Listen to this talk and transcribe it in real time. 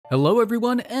Hello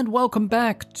everyone and welcome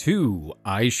back to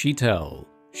IxSHE Tell.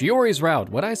 Shiori's Route,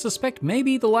 what I suspect may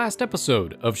be the last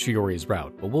episode of Shiori's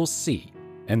Route, but we'll see.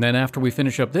 And then after we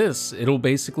finish up this, it'll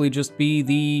basically just be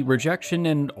the rejection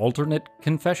and alternate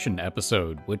confession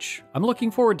episode, which I'm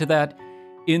looking forward to that,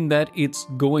 in that it's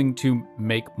going to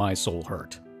make my soul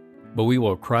hurt. But we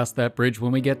will cross that bridge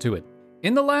when we get to it.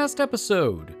 In the last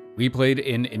episode, we played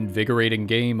an invigorating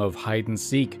game of hide and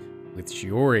seek with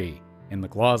Shiori in the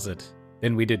closet.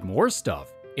 Then we did more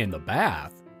stuff in the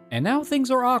bath, and now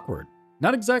things are awkward.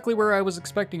 Not exactly where I was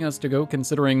expecting us to go,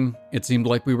 considering it seemed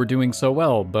like we were doing so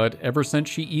well, but ever since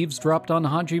she eavesdropped on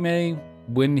Hajime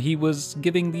when he was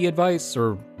giving the advice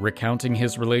or recounting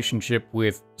his relationship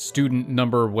with student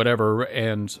number whatever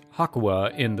and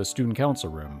Hakuwa in the student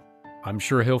council room, I'm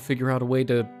sure he'll figure out a way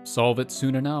to solve it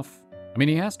soon enough. I mean,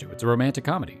 he has to. It's a romantic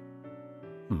comedy.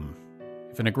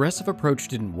 If an aggressive approach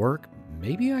didn't work,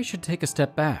 maybe I should take a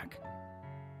step back.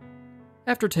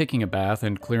 After taking a bath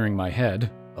and clearing my head,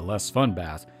 a less fun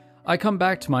bath, I come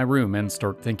back to my room and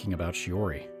start thinking about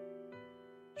Shiori.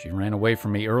 She ran away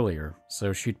from me earlier,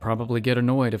 so she'd probably get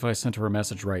annoyed if I sent her a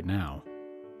message right now.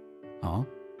 Huh?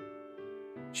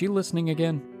 She listening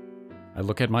again? I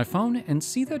look at my phone and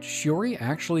see that Shiori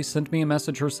actually sent me a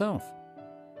message herself.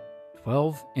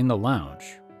 12 in the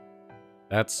lounge.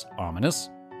 That's ominous.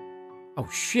 Oh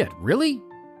shit, really?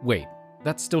 Wait,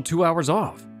 that's still 2 hours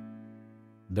off.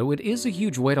 Though it is a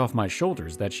huge weight off my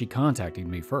shoulders that she contacted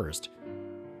me first.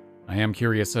 I am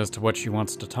curious as to what she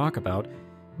wants to talk about,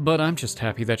 but I'm just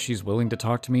happy that she's willing to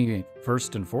talk to me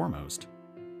first and foremost.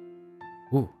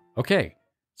 Ooh, okay,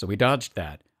 so we dodged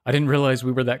that. I didn't realize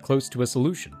we were that close to a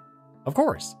solution. Of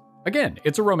course. Again,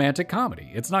 it's a romantic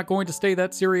comedy. It's not going to stay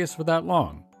that serious for that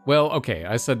long. Well, okay,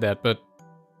 I said that, but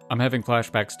I'm having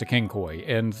flashbacks to Kinkoi,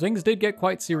 and things did get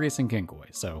quite serious in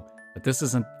Kinkoi, but this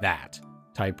isn't that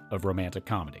type of romantic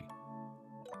comedy.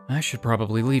 I should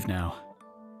probably leave now.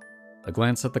 A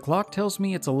glance at the clock tells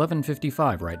me it's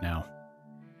 11:55 right now.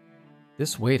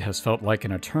 This wait has felt like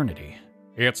an eternity.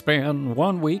 It's been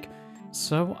 1 week,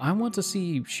 so I want to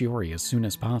see Shiori as soon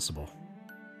as possible.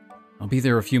 I'll be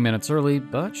there a few minutes early,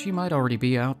 but she might already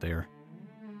be out there.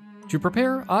 To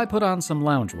prepare, I put on some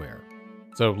loungewear.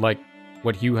 So, like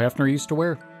what Hugh Hefner used to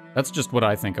wear? That's just what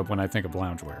I think of when I think of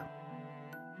loungewear.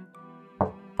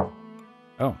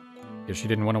 Oh, guess she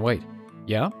didn't want to wait.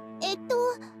 Yeah?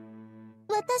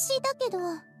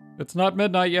 It's not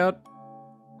midnight yet.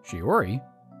 Shiori?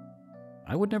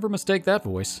 I would never mistake that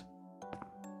voice.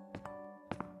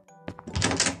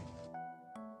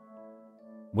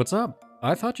 What's up?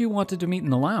 I thought you wanted to meet in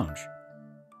the lounge.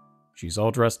 She's all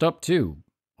dressed up too,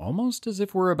 almost as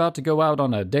if we're about to go out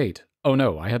on a date. Oh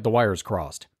no, I had the wires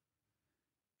crossed.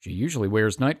 She usually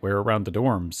wears nightwear around the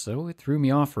dorm, so it threw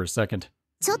me off for a second.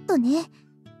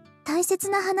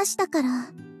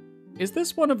 Is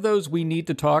this one of those we need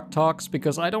to talk talks?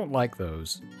 Because I don't like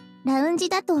those.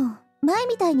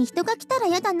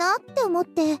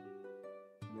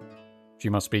 She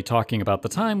must be talking about the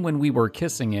time when we were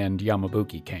kissing and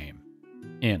Yamabuki came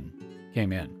in.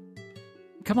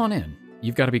 Come on in.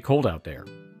 You've got to be cold out there.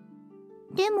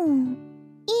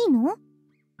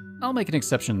 I'll make an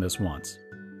exception this once.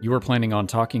 You were planning on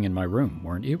talking in my room,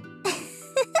 weren't you?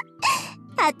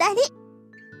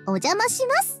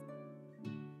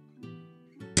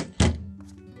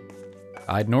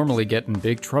 I'd normally get in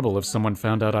big trouble if someone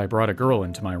found out I brought a girl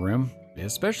into my room,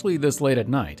 especially this late at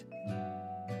night.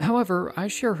 However, I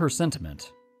share her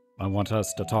sentiment. I want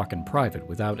us to talk in private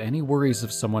without any worries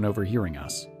of someone overhearing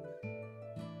us.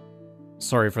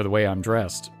 Sorry for the way I'm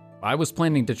dressed. I was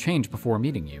planning to change before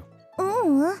meeting you.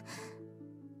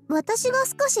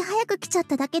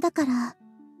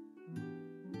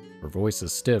 Her voice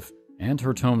is stiff, and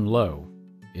her tone low.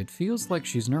 It feels like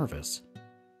she's nervous.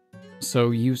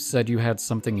 So you said you had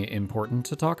something important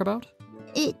to talk about?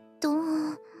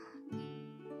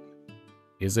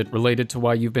 Is it related to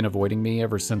why you've been avoiding me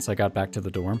ever since I got back to the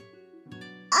dorm?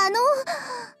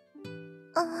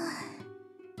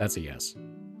 That's a yes.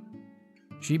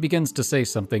 She begins to say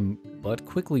something, but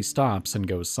quickly stops and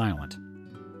goes silent.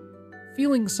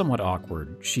 Feeling somewhat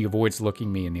awkward, she avoids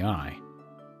looking me in the eye.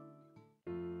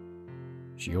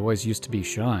 She always used to be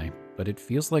shy, but it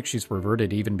feels like she's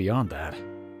reverted even beyond that.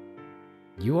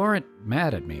 You aren't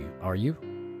mad at me, are you?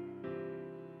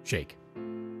 Shake.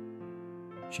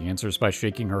 She answers by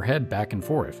shaking her head back and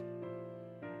forth.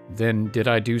 Then did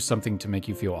I do something to make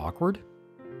you feel awkward?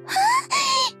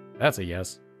 That's a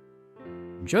yes.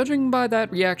 Judging by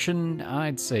that reaction,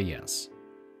 I'd say yes.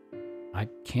 I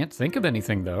can't think of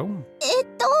anything, though.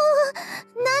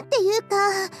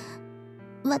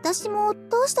 私も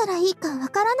どうしたらいいかわ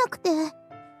からなくて。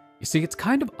You see, it's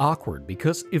kind of awkward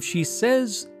because if she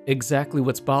says exactly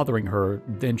what's bothering her,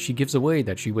 then she gives away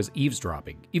that she was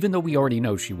eavesdropping, even though we already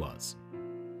know she was.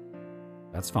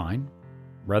 That's fine.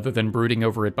 Rather than brooding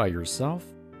over it by yourself,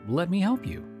 let me help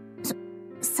you.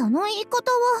 その言い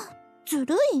方はず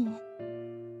るい。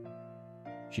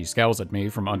 She scowls at me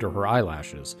from under her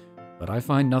eyelashes, but I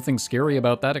find nothing scary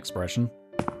about that expression.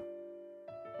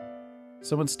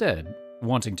 So instead,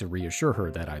 wanting to reassure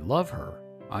her that I love her,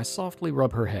 I softly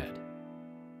rub her head.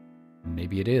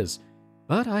 Maybe it is,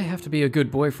 but I have to be a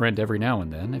good boyfriend every now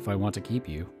and then if I want to keep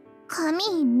you. 髪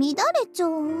乱れちゃ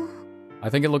う。 I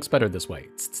think it looks better this way.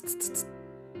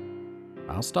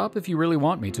 I'll stop if you really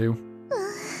want me to.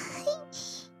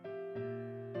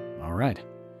 Alright.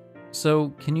 So,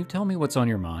 can you tell me what's on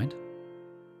your mind?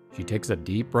 She takes a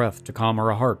deep breath to calm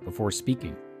her heart before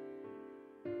speaking.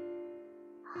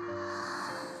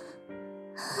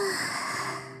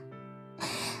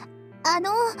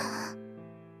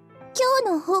 今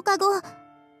日の放課後、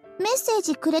メッセー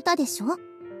ジくれたでしょ？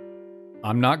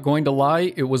 I'm not going to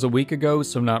lie, it was a week ago,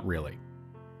 so not really.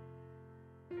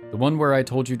 The one where I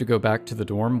told you to go back to the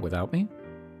dorm without me?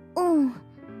 うん。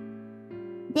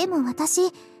でも私、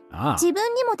自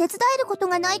分にも手伝えること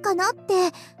がないかなっ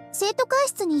て生徒会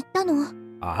室に行ったの。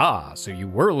Aha, so you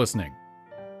were listening.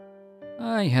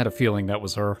 I had a feeling that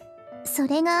was her. そ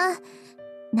れが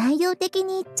内容的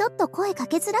にちょっと声か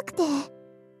けづらくて。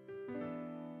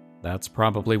That's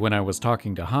probably when I was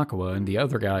talking to Hakuwa and the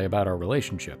other guy about our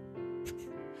relationship.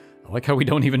 I like how we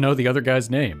don't even know the other guy's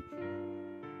name.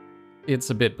 It's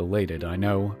a bit belated, I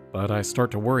know, but I start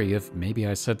to worry if maybe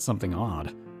I said something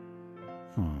odd.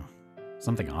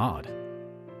 Something odd.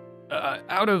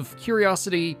 Out of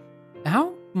curiosity,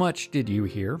 how much did you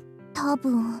hear? 多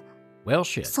分。Well,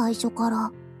 shit. 最初か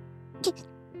ら。結婚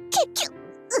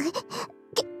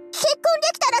で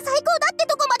きたら最高だって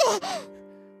とこまで。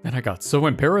 Then I got so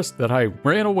embarrassed that I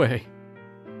ran away. で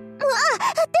も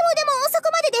そ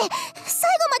こまでで最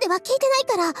後までは聞いてない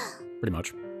から。Pretty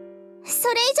much. そ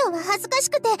れ以上は恥ずかし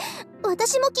くて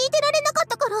私も聞いてられなかっ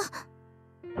たから。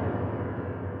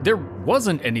 There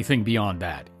wasn't anything beyond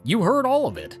that. You heard all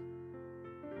of it.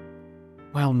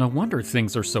 Well, no wonder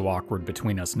things are so awkward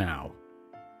between us now.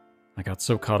 I got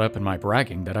so caught up in my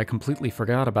bragging that I completely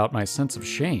forgot about my sense of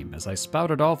shame as I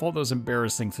spouted off all those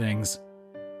embarrassing things.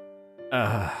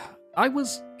 I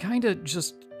was kinda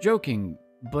just joking,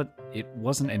 but it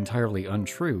wasn't entirely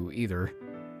untrue either.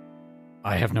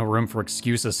 I have no room for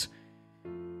excuses.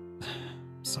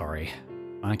 Sorry.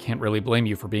 I can't really blame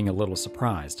you for being a little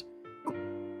surprised.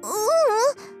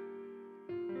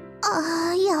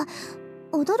 いや、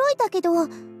驚いたけど、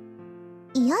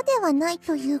嫌ではない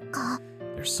というか。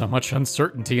 There's so much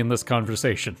uncertainty in this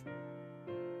conversation.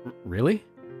 Really?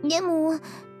 でも、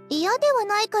嫌では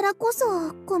ないからこ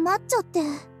そ困っちゃって。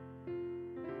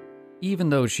 Even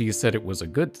though she said it was a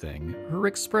good thing, her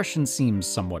expression seems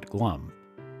somewhat glum.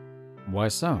 Why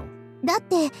so? だっ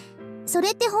て、それ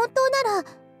って本当なら、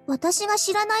私が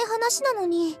知らない話なの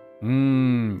に。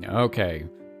Okay.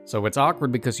 So it's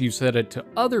awkward because you said it to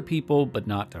other people, but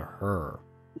not to her.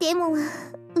 でも、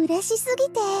嬉しすぎ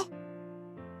て。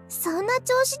そんな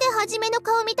調子で初めの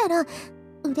顔見たら、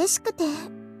嬉しくて、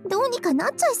どうにかな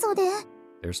っちゃいそうで。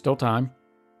 There's still time.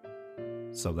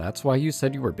 So that's why you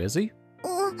said you were busy?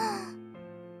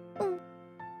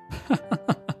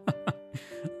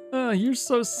 You're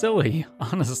so silly,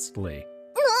 honestly.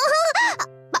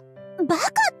 バカっ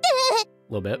て。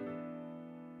 A little bit.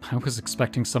 I was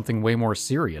expecting something way more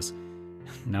serious.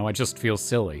 Now I just feel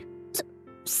silly.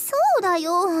 そうだ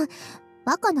よ。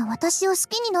バカな私を好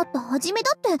きになったはじめ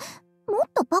だって、もっ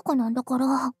とバカなんだか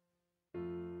ら。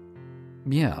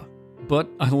Yeah, but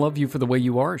I love you for the way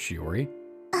you are, Shiori.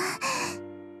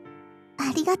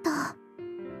 ありがとう。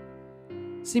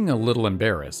 Seeming a little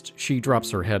embarrassed, she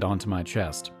drops her head onto my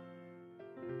chest.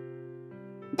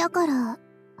 だから、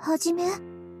はじめ、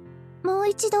もう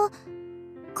一度、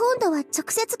今度は直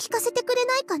接聞かせてくれ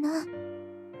ないかな。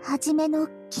はじめの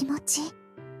気持ち。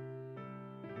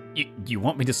You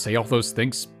want me to say all those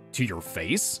things to your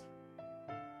face?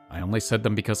 I only said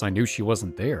them because I knew she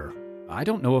wasn't there. I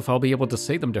don't know if I'll be able to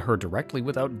say them to her directly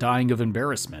without dying of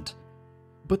embarrassment.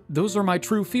 But those are my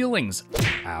true feelings.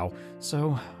 Ow.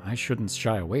 So I shouldn't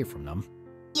shy away from them.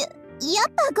 や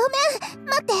っぱごめん。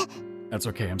待って。 That's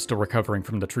okay, I'm still recovering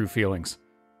from the true feelings.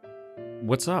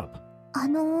 What's up?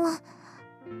 本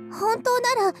当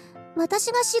なら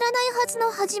私が知らないはずの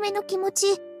はじめの気持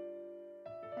ち。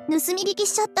盗み聞き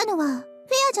しちゃったのはフェ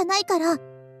アじゃないから。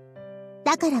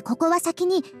だからここは先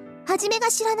にはじめが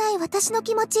知らない私の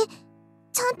気持ち、ち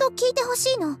ゃんと聞いてほ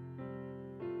しいの。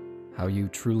How you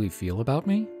truly feel about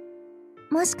me?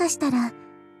 もしかしたら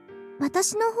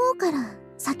私の方から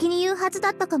先に言うはずだ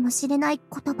ったかもしれない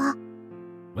言葉。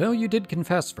Well, you did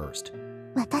confess first.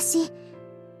 私、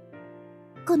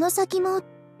この先も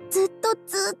ずっと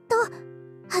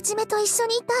はじめと一緒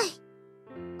にいた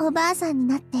い。おばあさんに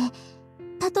なって、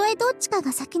たとえどっちか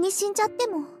が先に死んじゃって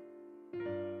も、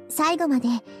最後まで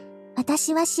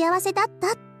私は幸せだっ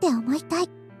たって思いたい。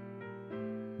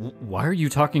Why are you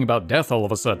talking about death all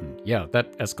of a sudden? Yeah,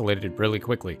 that escalated really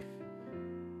quickly.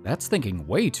 That's thinking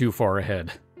way too far ahead.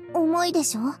 重いで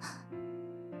しょ？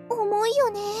重いよ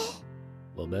ね。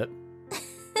A little bit.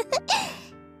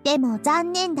 でも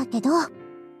残念だけど、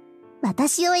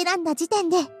私を選んだ時点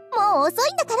でもう遅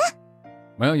いんだから。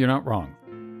Well, you're not wrong.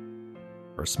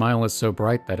 Her smile is so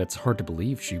bright that it's hard to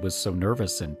believe she was so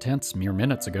nervous and tense mere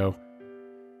minutes ago.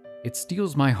 It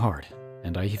steals my heart,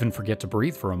 and I even forget to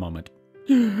breathe for a moment.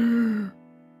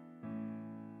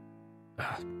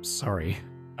 Sorry.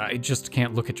 I just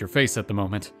can't look at your face at the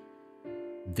moment.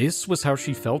 This was how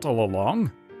she felt all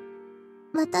along?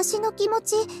 私の気持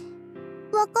ち、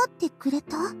分かってくれ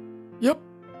た？ Yep.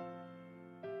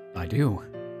 I do.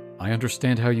 I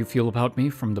understand how you feel about me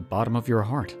from the bottom of your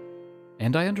heart.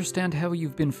 And I understand how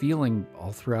you've been feeling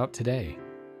all throughout today.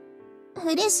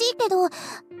 嬉しいけど、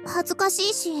恥ずかし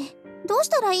いし、どうし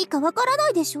たらいいかわからな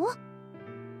いでしょ？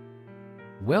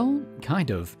 Well,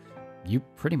 kind of. You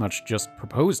pretty much just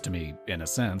proposed to me, in a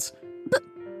sense.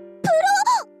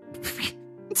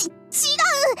 違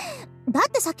う！だっ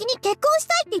て先に結婚し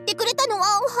たいって言ってくれたのは、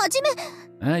はじめ。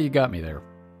You got me there.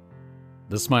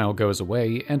 The smile goes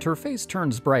away, and her face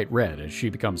turns bright red as she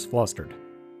becomes flustered.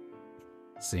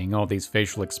 Seeing all these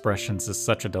facial expressions is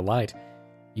such a delight.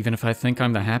 Even if I think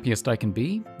I'm the happiest I can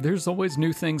be, there's always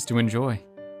new things to enjoy.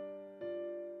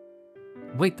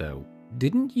 Wait though,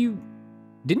 didn't you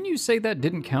say that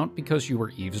didn't count because you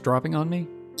were eavesdropping on me?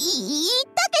 言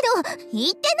ったけど、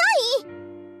言って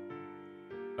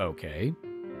ない！ Okay,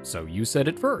 so you said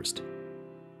it first.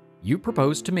 You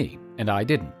proposed to me, and I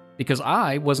didn't, because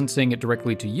I wasn't saying it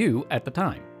directly to you at the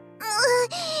time.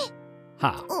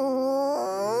 Ha.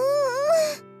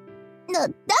 だ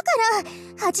か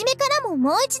ら、初めからも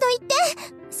もう一度言って、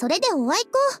それでおあいこ。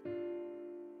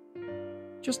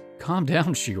Just calm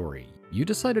down, Shiori. You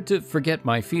decided to forget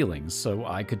my feelings so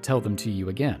I could tell them to you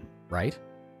again, right?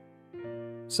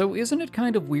 So isn't it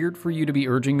kind of weird for you to be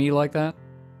urging me like that?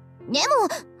 でも。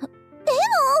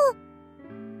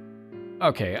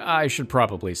Okay, I should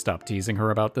probably stop teasing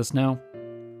her about this now.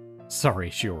 Sorry,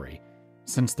 Shiori.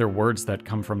 Since they're words that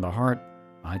come from the heart,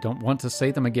 I don't want to say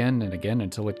them again and again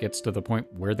until it gets to the point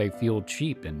where they feel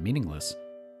cheap and meaningless.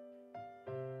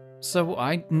 So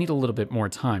I need a little bit more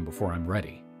time before I'm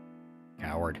ready.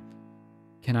 Coward.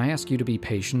 Can I ask you to be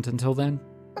patient until then?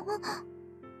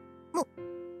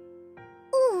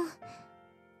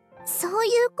 そうい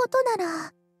うことな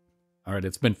ら。Alright,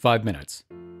 it's been 5 minutes.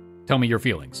 Tell me your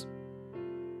feelings.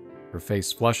 Her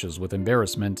face flushes with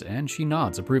embarrassment and she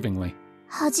nods approvingly.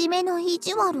 はじめの意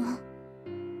地悪。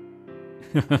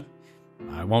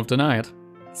I won't deny it.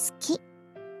 好き。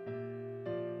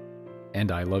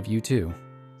And I love you too.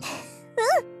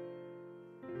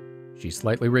 She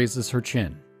slightly raises her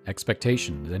chin,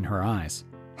 expectation in her eyes.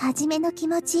 はじめの気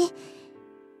持ち、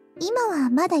今は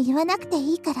まだ言わなくて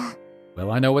いいから。Well,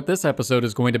 I know what this episode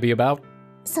is going to be about.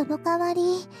 その代わり、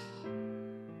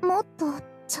もっと直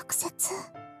接。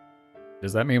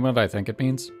Does that mean what I think it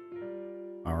means?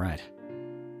 Alright.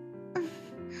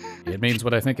 It means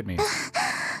what I think it means.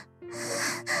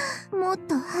 もっ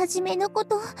とはじめのこ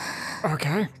と。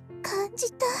Okay. 感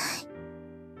じたい。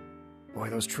Boy,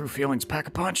 those true feelings pack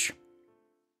a punch.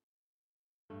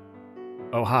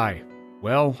 Oh, hi.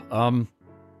 Well,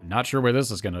 not sure where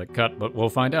this is gonna cut, but we'll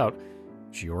find out.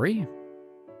 Shiori?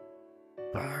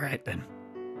 Alright then.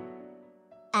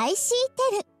 IxSHE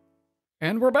Tell.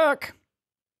 And we're back!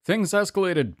 Things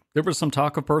escalated. There was some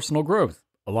talk of personal growth.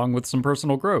 Along with some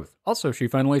personal growth. Also, she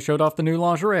finally showed off the new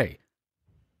lingerie.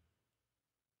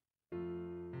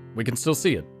 We can still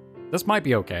see it. This might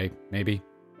be okay, maybe.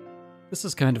 This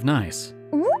is kind of nice.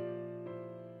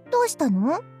 どうした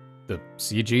の? The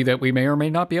CG that we may or may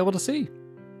not be able to see.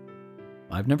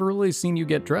 I've never really seen you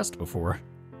get dressed before.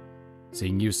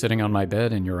 Seeing you sitting on my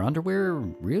bed in your underwear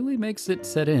really makes it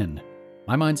set in.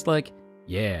 My mind's like,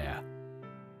 yeah.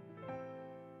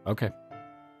 Okay.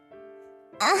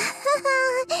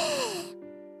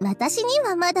 私に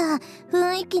はまだ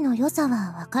雰囲気の良さ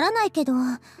はわからないけど、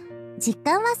実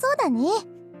感はそうだね。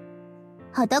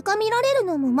裸見られる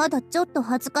のもまだちょっと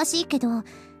恥ずかしいけど、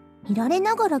見られ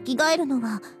ながら着替えるの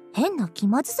は変な気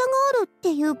まずさがあるっ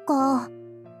ていうか。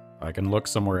I can look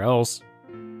somewhere else.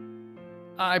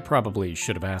 I probably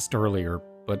should have asked earlier,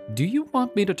 but do you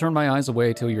want me to turn my eyes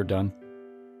away till you're done?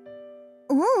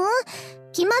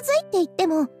 気まずいって言って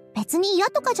も別に嫌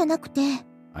とかじゃなくて。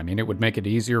I mean, it would make it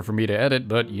easier for me to edit,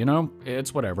 but you know,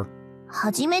 it's whatever.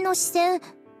 はじめの視線、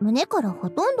胸からほ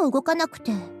とんど動かなく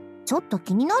て、ちょっと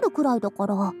気になるくらいだか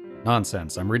ら。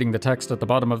Nonsense, I'm reading the text at the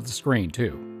bottom of the screen,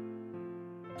 too.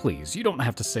 Please, you don't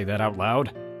have to say that out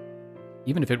loud.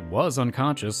 Even if it was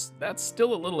unconscious, that's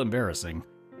still a little embarrassing.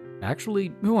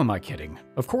 Actually, who am I kidding?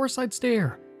 Of course I'd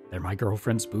stare. They're my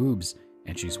girlfriend's boobs,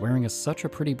 and she's wearing such a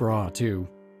pretty bra, too.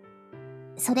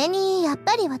 それに、やっ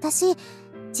ぱり私、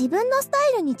自分のスタ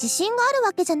イルに自信がある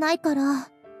わけじゃないから。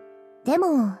で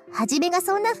も、はじめが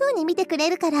そんな風に見てくれ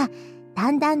るから、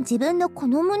だんだん自分のこ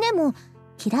の胸も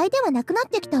嫌いではなくなっ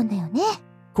てきたんだよね。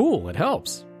Cool, it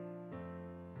helps.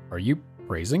 Are you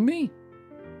praising me?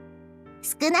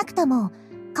 少なくとも、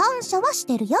感謝はし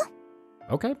てるよ。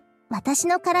Okay. 私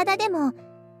の体でも、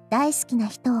大好きな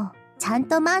人をちゃん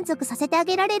と満足させてあ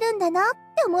げられるんだなっ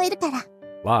て思えるから。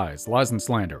Lies, lies and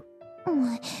slander.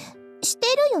 して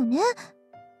るよね、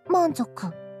満足。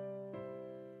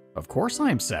Of course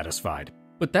I am satisfied,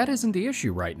 but that isn't the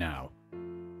issue right now.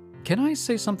 Can I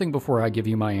say something before I give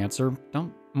you my answer? I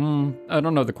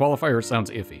don't know, the qualifier sounds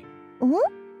iffy.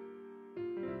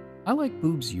 I like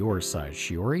boobs your size,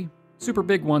 Shiori. Super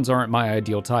big ones aren't my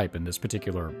ideal type in this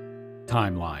particular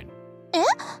timeline.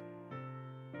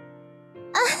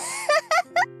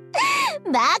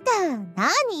 バカ、何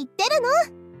言ってる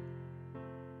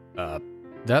の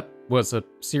That was a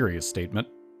serious statement.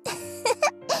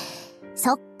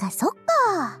 そっかそっ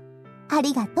か。あ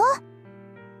りがとう。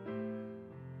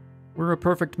We're a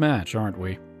perfect match, aren't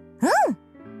we?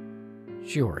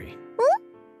 Shiori.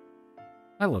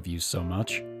 I love you so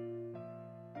much.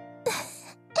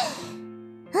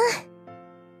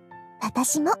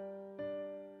 私も。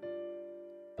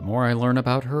The more I learn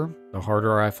about her, the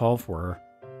harder I fall for her.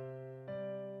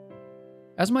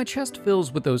 As my chest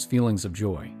fills with those feelings of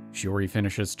joy, Shiori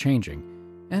finishes changing,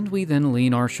 and we then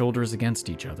lean our shoulders against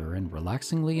each other and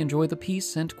relaxingly enjoy the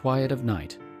peace and quiet of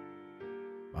night.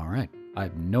 Alright, I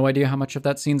have no idea how much of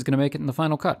that scene's gonna make it in the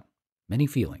final cut. Many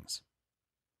feelings.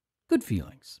 Good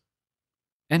feelings.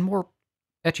 And more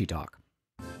ecchi talk.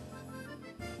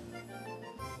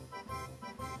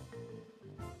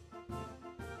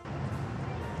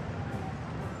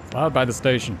 Loud by the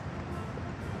station.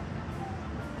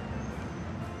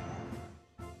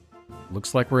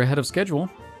 Looks like we're ahead of schedule.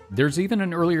 There's even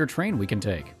an earlier train we can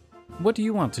take. What do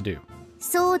you want to do?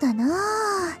 そうだな。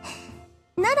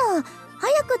なら、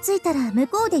早く着いたら向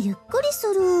こうでゆっくりす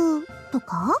ると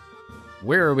か？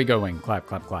 Where are we going? Clap,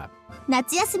 clap, clap.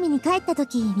 夏休みに帰った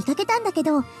時見かけたんだけ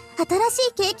ど、新し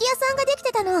いケーキ屋さんができ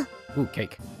てたの。Ooh,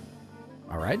 cake.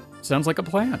 Alright, sounds like a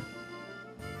plan.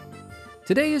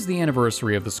 Today is the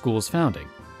anniversary of the school's founding,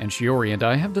 and Shiori and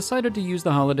I have decided to use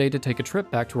the holiday to take a trip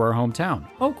back to our hometown.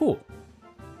 Oh, cool.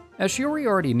 As Shiori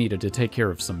already needed to take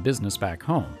care of some business back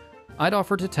home, I'd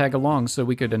offered to tag along so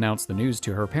we could announce the news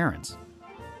to her parents.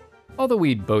 Although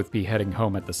we'd both be heading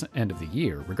home at the end of the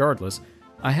year, regardless,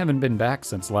 I haven't been back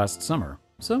since last summer,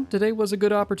 so today was a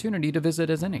good opportunity to visit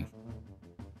as any.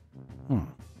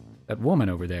 That woman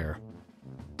over there.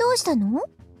 どうしたの？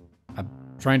 I'm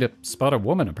trying to spot a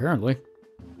woman, apparently.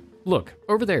 Look,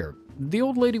 over there, the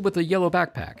old lady with the yellow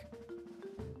backpack.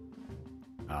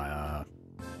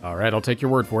 Alright, I'll take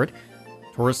your word for it.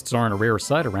 Tourists aren't a rare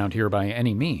sight around here by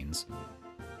any means.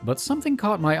 But something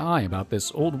caught my eye about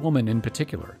this old woman in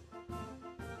particular.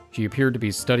 She appeared to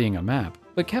be studying a map,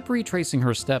 but kept retracing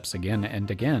her steps again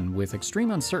and again with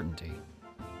extreme uncertainty.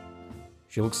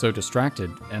 She looks so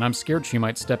distracted, and I'm scared she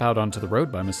might step out onto the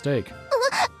road by mistake. 危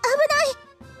ない！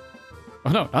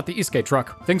 Oh no, not the IxSHE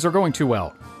truck. Things are going too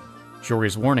well.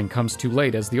 Shiori's warning comes too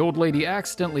late as the old lady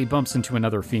accidentally bumps into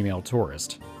another female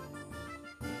tourist.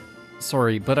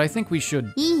 Sorry, but I think we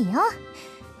should... いいよ。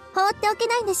放っておけ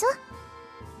ないんでしょ？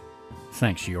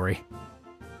 Thanks, Shiori.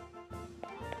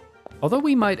 Although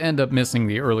we might end up missing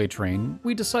the early train,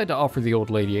 we decide to offer the old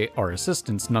lady our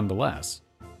assistance nonetheless.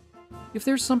 If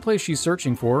there's someplace she's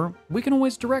searching for, we can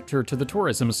always direct her to the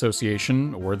Tourism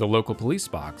Association or the local police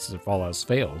box if all else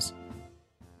fails.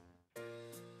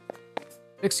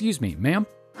 Excuse me, ma'am?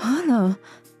 あら、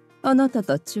あなた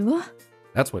たちは？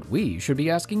 That's what we should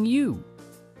be asking you.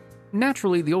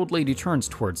 Naturally, the old lady turns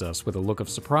towards us with a look of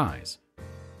surprise.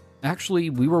 Actually,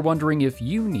 we were wondering if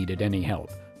you needed any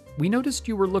help. We noticed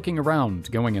you were looking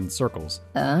around, going in circles.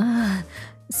 ああ、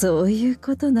そういう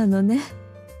ことなのね。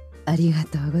ありが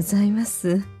とうございま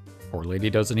す。 Poor lady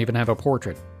doesn't even have a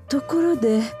portrait. ところ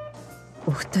で、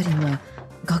お二人は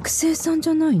学生さんじ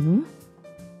ゃないの？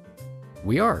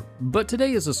 We are, but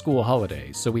today is a school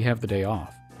holiday, so we have the day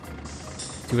off.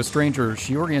 To a stranger,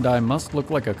 Shiori and I must look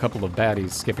like a couple of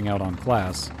baddies skipping out on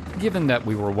class, given that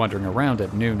we were wandering around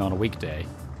at noon on a weekday.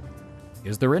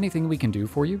 Is there anything we can do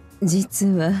for you? 実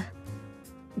は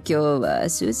今日は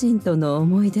主人との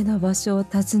思い出の場所を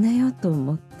訪ねようと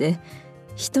思って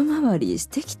一回りし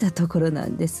てきたところな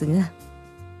んですが。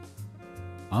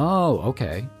Oh,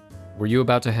 okay. Were you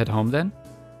about to head home then?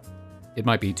 It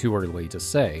might be too early to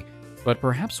say, but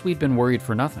perhaps we'd been worried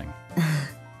for nothing.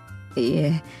 い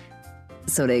え、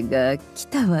それが来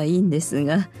たはいいんです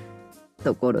が、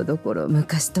ところどころ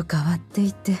昔と変わって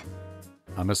いて。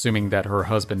I'm assuming that her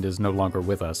husband is no longer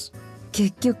with us.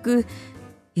 結局、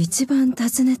一番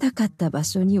訪ねたかった場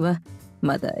所には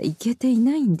まだ行けてい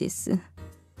ないんです。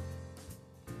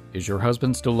Is your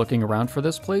husband still looking around for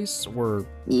this place, or...?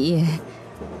 いえ、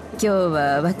今日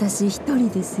は私一人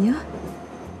ですよ。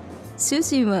主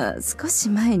人は少し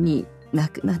前に亡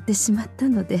くなってしまった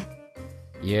ので。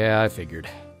Yeah, I figured.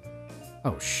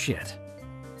 Oh, shit.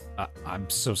 I'm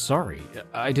so sorry.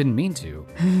 I didn't mean to.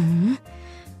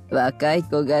 若い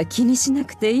子が気にしな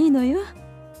くていいのよ。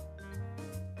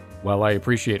While I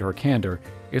appreciate her candor,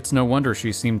 it's no wonder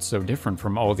she seemed so different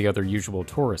from all the other usual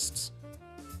tourists.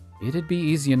 It'd be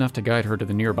easy enough to guide her to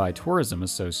the nearby tourism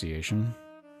association.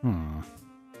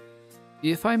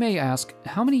 If I may ask,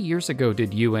 how many years ago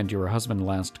did you and your husband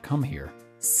last come here?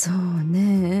 そう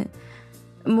ね。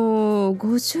もう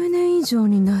50年以上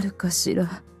になるかし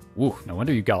ら。Ooh, no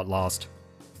wonder you got lost.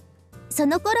 そ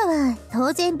の頃は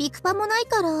当然ビクパもない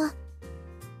から。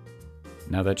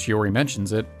Now that Shiori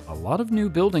mentions it, a lot of new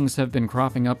buildings have been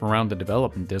cropping up around the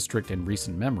development district in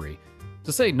recent memory,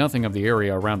 to say nothing of the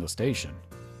area around the station.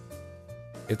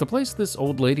 If the place this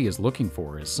old lady is looking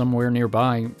for is somewhere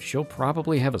nearby, she'll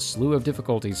probably have a slew of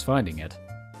difficulties finding it.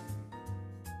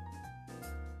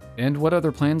 And what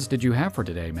other plans did you have for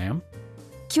today, ma'am?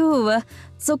 今日は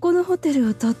そこのホテル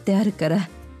を取ってあるから、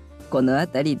この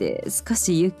辺りで少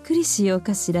しゆっくりしよう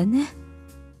かしらね。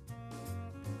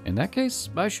In that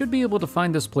case, I should be able to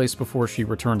find this place before she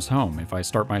returns home if I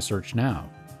start my search now.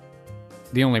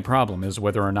 The only problem is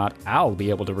whether or not I'll be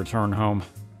able to return home.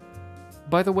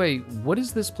 By the way, what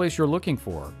is this place you're looking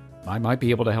for? I might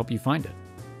be able to help you find it.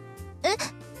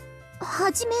 は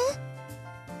じめ?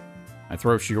 I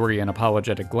throw Shiori an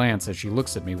apologetic glance as she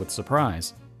looks at me with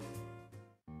surprise.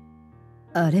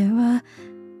 あれは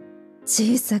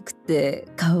小さくて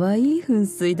可愛い噴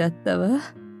水だったわ。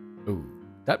Ooh,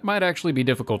 that might actually be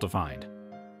difficult to find.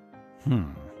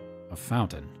 A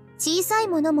fountain. 小さい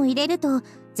ものも入れると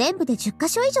全部で10カ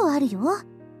所以上あるよ。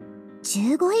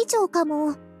15以上か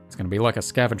も。It's gonna be like a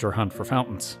scavenger hunt for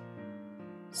fountains.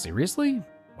 Seriously?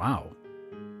 Wow.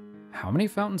 How many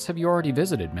fountains have you already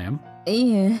visited, ma'am?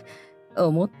 いいえ、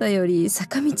思ったより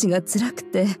坂道が辛く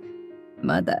て、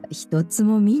まだ一つ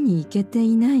も見に行けて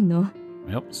いないの。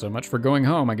Well, so much for going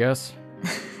home, I guess.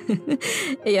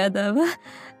 やだわ。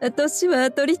年は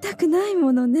取りたくない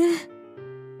ものね。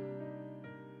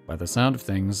By the sound of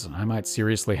things, I might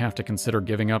seriously have to consider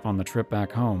giving up on the trip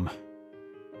back home.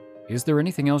 Is there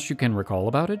anything else you can recall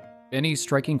about it? Any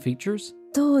striking features?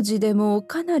 当時でも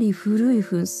かなり古い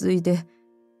噴水で、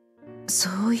そ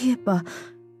ういえば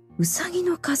ウサギ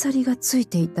の飾りがつい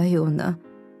ていたような。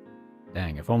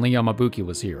Dang, if only Yamabuki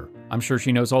was here. I'm sure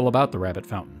she knows all about the rabbit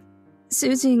fountain.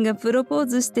 主人がプロポー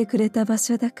ズしてくれた場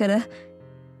所だから、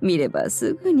見れば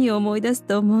すぐに思い出す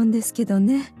と思うんですけど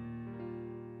ね。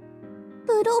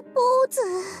プロポーズ。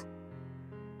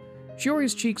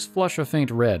Shiori's cheeks flush a faint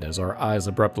red as our eyes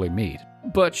abruptly meet,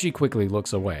 but she quickly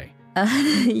looks away. あ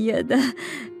ら、嫌だ。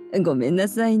ごめんな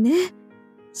さいね。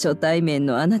初対面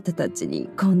のあなたたちに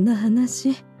こんな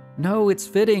話。No, it's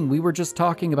fitting. We were just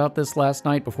talking about this last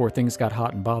night before things got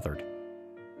hot and bothered.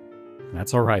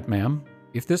 That's all right, ma'am.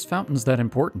 If this fountain's that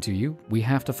important to you, we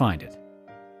have to find it.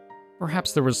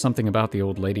 Perhaps there was something about the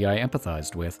old lady I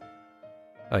empathized with.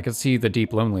 I could see the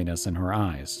deep loneliness in her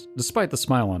eyes, despite the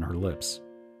smile on her lips.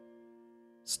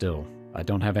 Still, I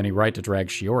don't have any right to drag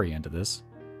Shiori into this.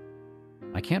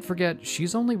 I can't forget,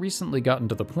 she's only recently gotten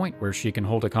to the point where she can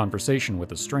hold a conversation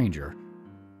with a stranger.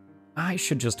 I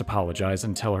should just apologize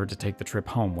and tell her to take the trip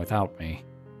home without me.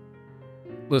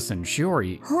 Listen,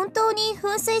 Shiori... 本当に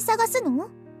噴水探すの?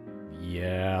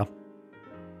 Yeah.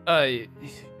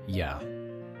 Yeah.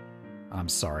 I'm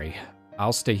sorry.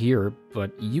 I'll stay here,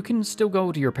 but you can still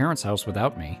go to your parents' house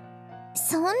without me.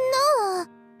 そんな。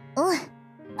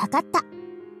わかった。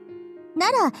な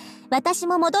ら、私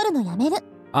も戻るのやめる。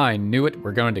I knew it.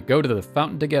 We're going to go to the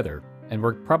fountain together, and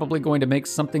we're probably going to make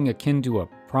something akin to a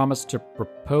promise to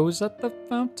propose at the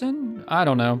fountain? I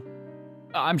don't know.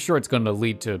 I'm sure it's going to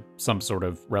lead to some sort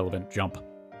of relevant jump.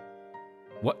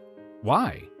 What?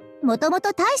 Why? もとも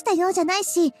と大した用じゃない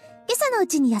し、結朝のう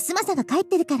ちに休まさが帰っ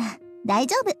てるから、大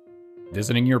丈夫。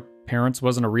Visiting your parents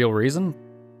wasn't a real reason?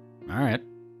 Alright.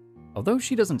 Although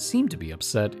she doesn't seem to be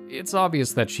upset, it's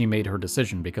obvious that she made her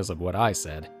decision because of what I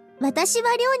said. 私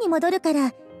は寮に戻るか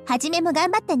ら、はじめも頑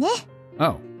張ってね。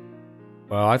Oh.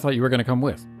 Well, I thought you were going to come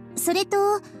with. それ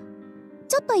と、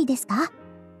ちょっといいですか？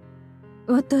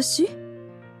私？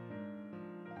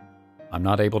 I'm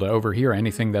not able to overhear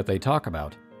anything that they talk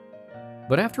about.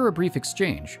 But after a brief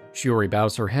exchange, Shiori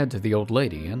bows her head to the old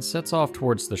lady and sets off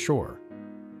towards the shore.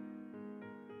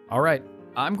 Alright,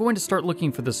 I'm going to start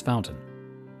looking for this fountain.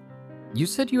 You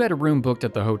said you had a room booked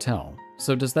at the hotel,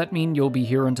 so does that mean you'll be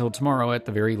here until tomorrow at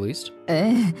the very least?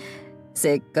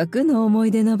 せっかくの思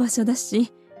い出の場所だ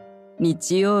し、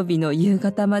日曜日の夕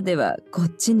方まではこっ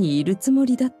ちにいるつも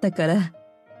りだったから。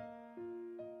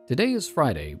Today is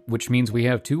Friday, which means we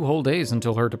have 2 whole days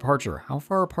until her departure. How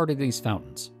far apart are these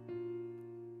fountains?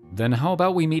 Then how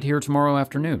about we meet here tomorrow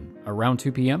afternoon, around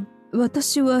 2 p.m.?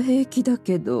 私は平気だ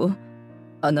けど、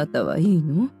あなたはいい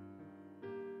の？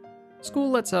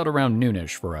 School lets out around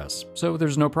noonish for us, so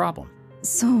there's no problem.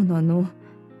 そうなの。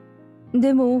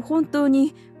でも本当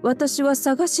に私は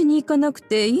探しに行かなく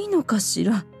ていいのかし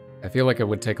ら？ I feel like it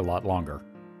would take a lot longer.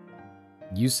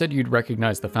 You said you'd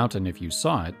recognize the fountain if you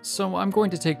saw it, so I'm going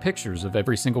to take pictures of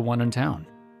every single one in town.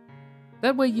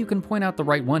 That way you can point out the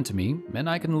right one to me, and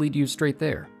I can lead you straight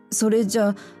there. それじ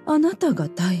ゃあなたが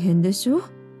大変でしょ？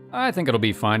 I think it'll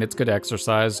be fine. It's good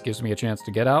exercise, gives me a chance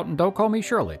to get out, and don't call me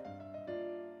Shirley.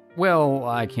 Well,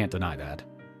 I can't deny that.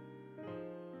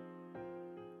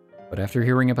 But after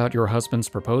hearing about your husband's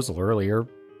proposal earlier,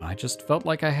 I just felt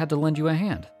like I had to lend you a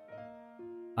hand.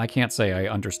 I can't say I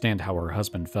understand how her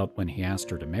husband felt when he asked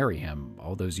her to marry him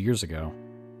all those years ago.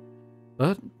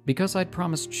 But because I'd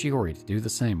promised Shiori to do the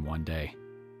same one day.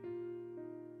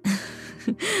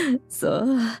 そ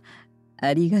う、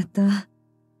ありがと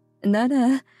う。な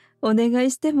ら、お願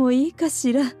いしてもいいか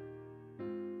しら。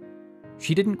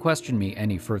She didn't question me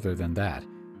any further than that,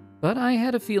 but I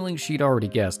had a feeling she'd already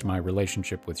guessed my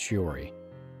relationship with Shiori.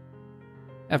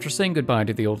 After saying goodbye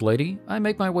to the old lady, I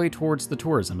make my way towards the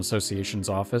Tourism Association's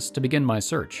office to begin my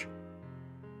search.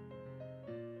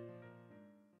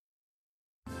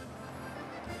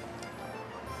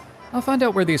 I'll find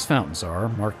out where these fountains are,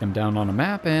 mark them down on a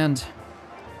map, and...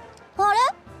 あれ？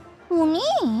お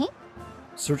兄？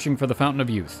 Searching for the Fountain of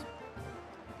Youth.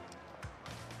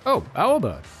 Oh,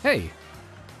 Aoba! Hey!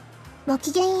 ご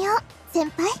きげんよう、先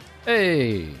輩。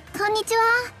 Hey! こんにちは。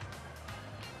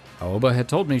Aoba had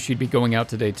told me she'd be going out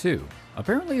today too.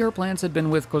 Apparently her plans had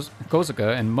been with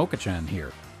Kozuka and Mocha-chan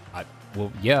here.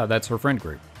 Well, yeah, that's her friend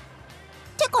group.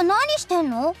 てか何してん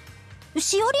の？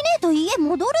しおりねえと家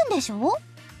戻るんでしょ？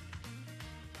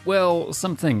 Well,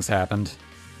 some things happened.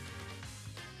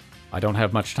 I don't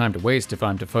have much time to waste if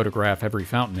I'm to photograph every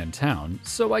fountain in town,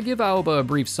 so I give Aoba a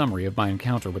brief summary of my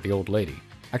encounter with the old lady.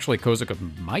 Actually, Kozuka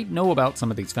might know about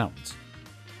some of these fountains.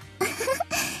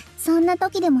 そんな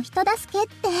時でも人助けっ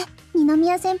て二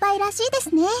宮先輩らしいで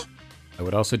すね。 I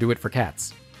would also do it for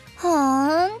cats. ほ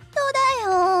んと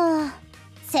だよ。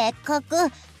せっかく娘さん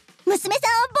を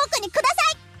僕にくださ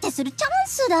いってするチャン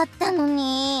スだったの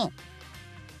に。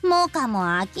モカも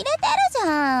呆れてるじ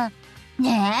ゃん。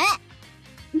ねえ。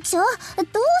どう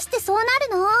してそうなる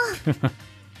の？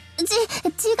違うん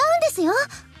ですよ。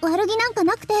悪気なんか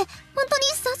なくて、本当に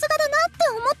さすがだなって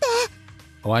思って。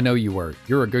Oh, I know you were.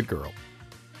 You're a good girl.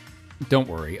 Don't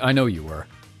worry, I know you were.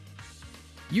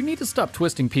 You need to stop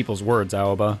twisting people's words,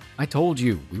 Aoba. I told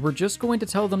you, we were just going to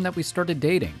tell them that we started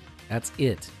dating. That's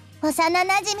it. 幼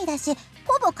馴染だし、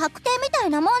ほぼ確定みたい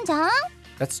なもんじゃん。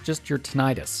 That's just your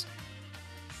tinnitus.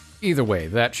 Either way,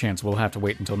 that chance will have to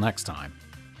wait until next time.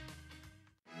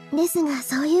 ですが、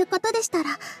そういうことでした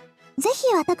ら、ぜひ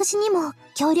私にも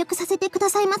協力させてくだ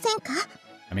さいませんか？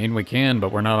 I mean, we can, but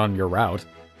we're not on your route.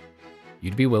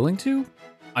 You'd be willing to?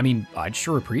 I mean, I'd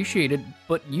sure appreciate it,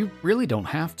 but you really don't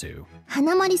have to.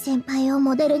 花森先輩を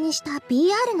モデルにした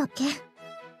PR の件。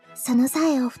その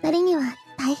際お二人には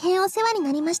大変お世話に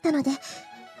なりましたので、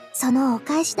そのお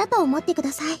返しだと思ってく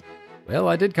ださい。Well,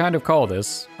 I did kind of call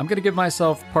this. I'm gonna give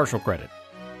myself partial credit.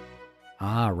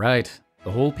 Ah, right.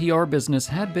 The whole PR business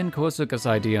had been Kosuka's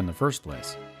idea in the first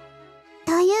place.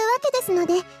 というわけですの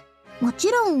で、も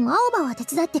ちろん青葉は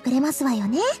手伝ってくれますわよ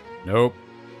ね。Nope.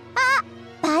 あ、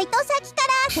バイト先か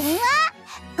ら電話。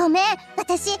ごめん、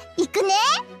私行くね。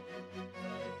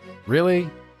Really?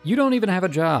 You don't even have a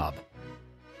job.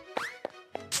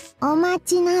 お待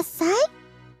ちなさい。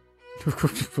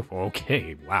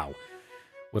Okay, wow.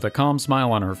 With a calm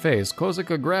smile on her face,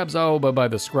 Kozuka grabs Aoba by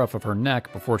the scruff of her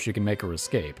neck before she can make her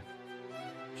escape.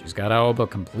 She's got Aoba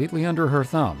completely under her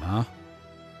thumb, huh?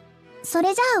 そ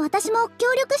れじゃあ私も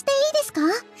協力していいですか？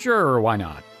 Sure, why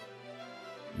not?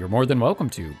 You're more than welcome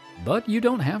to, but you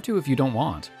don't have to if you don't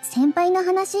want. 先輩の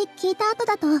話聞いた後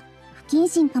だと不謹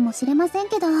慎かもしれません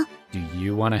けど、 Do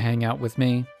you want to hang out with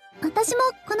me? 私も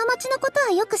この町のこと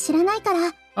はよく知らないか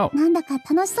ら、 Oh. なんだか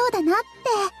楽しそうだなって。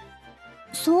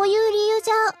そういう理由じ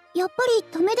ゃやっぱり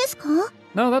ダメですか？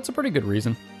 No, that's a pretty good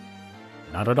reason.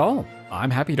 Not at all.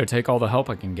 I'm happy to take all the help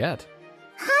I can get.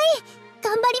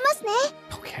 頑張りますね。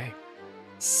 Okay.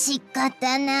 仕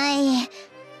方ない。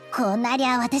こうなり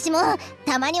ゃ私も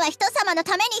たまには人様の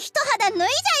ために一肌脱いじゃい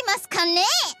ますかね。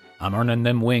 I'm earning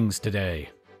them wings today.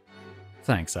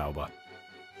 Thanks, Aoba.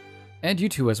 And you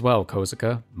two as well,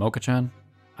 Kozuka, Mocha-chan.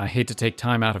 I hate to take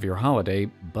time out of your holiday,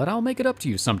 but I'll make it up to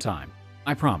you sometime.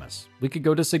 I promise. We could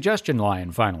go to Suggestion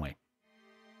Lion finally.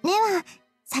 では、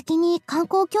先に観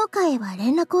光協会へは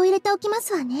連絡を入れておきま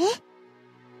すわね。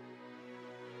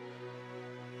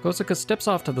 Kozuka steps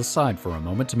off to the side for a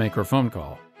moment to make her phone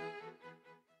call.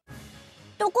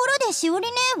 ところでしおり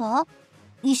姉は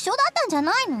一緒だったんじゃ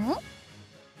ないの？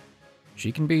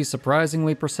 She can be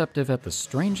surprisingly perceptive at the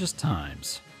strangest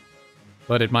times.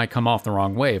 But it might come off the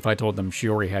wrong way if I told them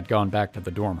Shiori had gone back to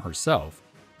the dorm herself.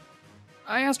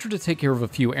 I asked her to take care of a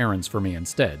few errands for me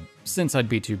instead, since I'd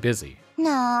be too busy.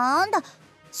 なんだ、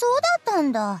そうだった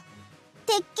んだ。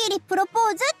てっきりプロポ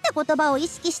ーズって言葉を意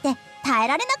識して耐え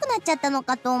られなくなっちゃったの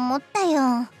かと思ったよ。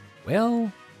 Well,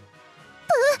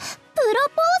 プロ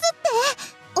ポーズっ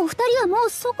てお二人はもう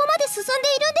そこまで進んで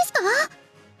いるんですか？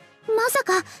まさ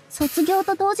か卒業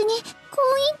と同時に婚姻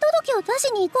届を出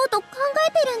しに行こうと考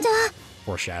えてるんじゃ。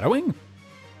 foreshadowing?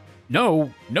 No,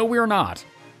 we're not.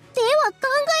 では考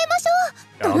えまし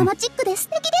ょう。ドラマチックで素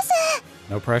敵で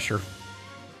す。 No pressure.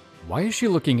 Why is she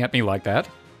looking at me like that?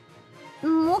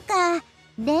 もか、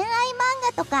恋愛漫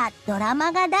画とかドラ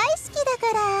マが大好きだ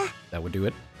から。 That would do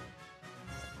it.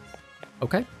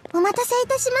 Okay. お待たせい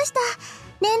たしました。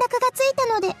連絡がついた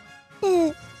ので。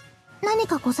何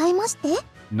かございまして？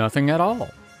 Nothing at all.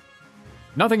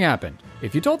 Nothing happened.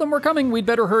 If you told them we're coming, we'd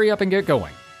better hurry up and get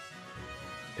going.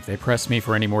 If they press me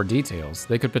for any more details,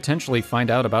 they could potentially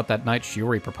find out about that night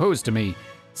Shiori proposed to me,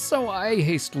 so I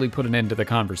hastily put an end to the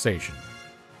conversation.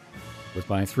 With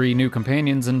my 3 new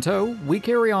companions in tow, we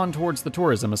carry on towards the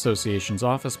Tourism Association's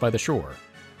office by the shore.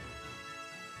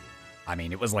 I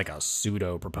mean, it was like a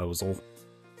pseudo-proposal.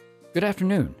 Good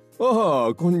afternoon. あ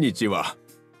あ、こんにちは。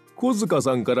小塚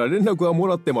さんから連絡はも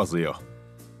らってますよ。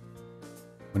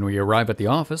 When we arrive at the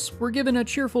office, we're given a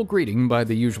cheerful greeting by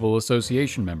the usual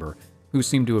association member, who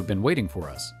seemed to have been waiting for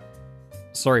us.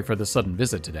 Sorry for the sudden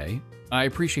visit today. I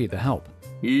appreciate the help.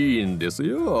 いいんです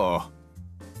よ。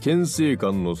県政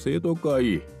官の生徒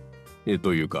会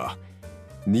というか、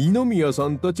二宮さ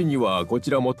んたちにはこち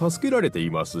らも助けられて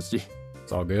いますし、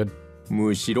 It's all good.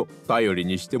 むしろ頼り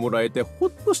にしてもらえてほ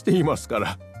っとしていますか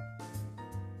ら。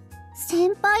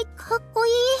先輩かっこい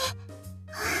い。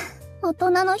大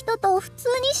人の人と普通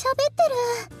に喋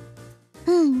っ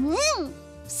てる。うんうん。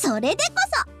それでこ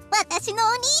そ私のお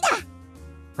兄だ。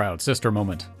 Proud sister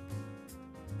moment.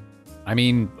 I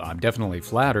mean, I'm definitely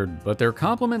flattered, but their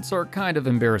compliments are kind of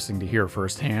embarrassing to hear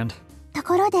firsthand. と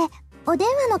ころでお電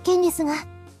話の件ですが。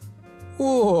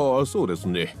おお、そうです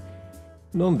ね。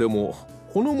なんでも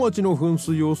この町の噴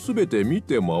水をすべて見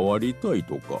て回りたい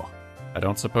とか。 I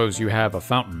don't suppose you have a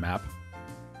fountain map?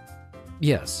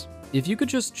 Yes. If you could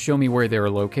just show me where they are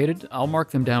located, I'll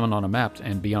mark them down on a map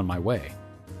and be on my way.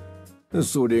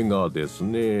 それがです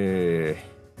ね。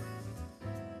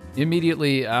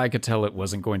 Immediately, I could tell it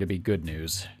wasn't going to be good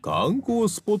news. 観光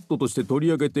スポットとして取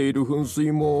り上げている噴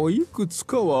水もいくつ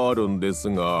かはあるんです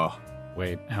が、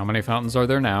 Wait, how many fountains are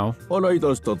there now? 洗い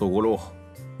出したところ、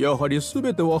やはり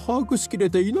全ては把握しきれ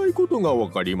ていないことが分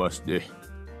かりまして。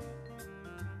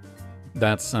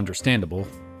 That's understandable.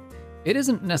 It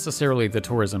isn't necessarily the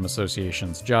Tourism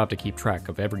Association's job to keep track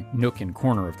of every nook and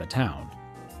corner of the town.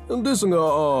 ですが、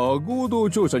合同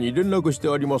庁舎に連絡して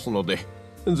ありますので、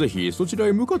ぜひそちら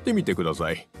へ向かってみてくだ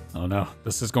さい。 Oh no,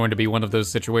 this is going to be one of those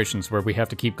situations where we have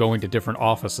to keep going to different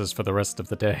offices for the rest of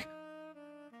the day.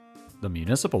 The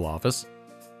municipal office?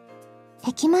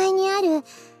 駅前にある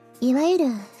いわゆる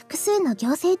複数の行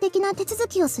政的な手続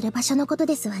きをする場所のこと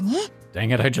ですわね。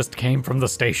 Dang it, I just came from the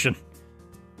station.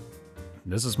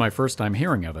 This is my first time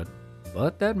hearing of it,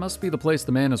 but that must be the place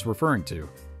the man is referring to.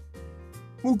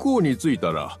 向こうに着い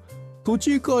たら、土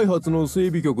地開発の整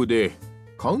備局で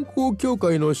観光協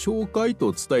会の紹介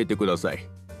と伝えてください。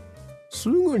す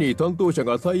ぐに担当者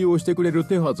が対応してくれる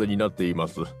手はずになっていま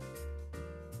す。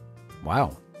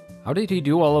 Wow, how did he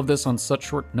do all of this on such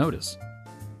short notice?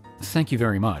 Thank you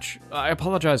very much. I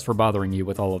apologize for bothering you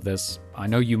with all of this. I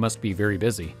know you must be very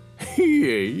busy. い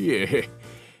えいえ。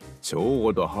ちょ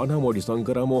うど花森さん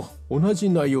からも同じ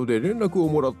内容で連絡を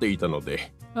もらっていたの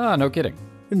で。Ah, no kidding.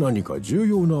 何か重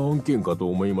要な案件かと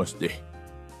思いまして。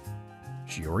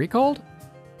Shiori called?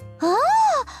 ああ、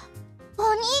お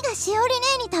兄がしおり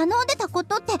姉に頼んでたこ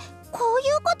とってこういう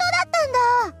ことだっ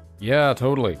たんだ。 Yeah,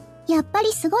 totally. やっぱ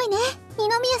りすごいね、二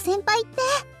宮先輩っ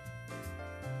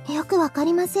て。よくわか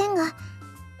りませんが、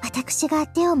私が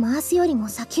手を回すよりも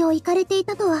先を行かれてい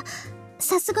たとは、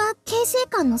さすが経世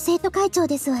館の生徒会長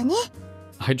ですわね。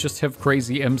 I just have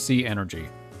crazy MC energy.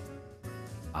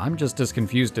 I'm just as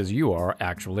confused as you are,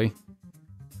 actually.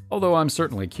 Although I'm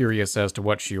certainly curious as to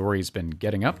what Shiori's been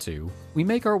getting up to, we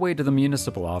make our way to the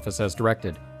municipal office as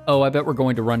directed. Oh, I bet we're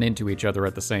going to run into each other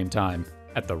at the same time,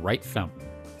 at the right fountain.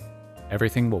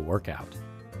 Everything will work out.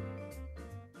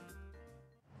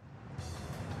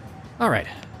 Alright,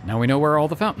 now we know where all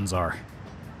the fountains are.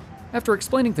 After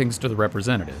explaining things to the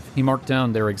representative, he marked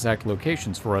down their exact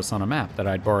locations for us on a map that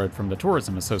I'd borrowed from the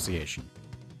Tourism Association.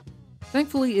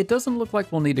 Thankfully, it doesn't look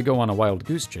like we'll need to go on a wild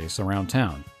goose chase around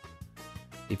town.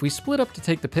 If we split up to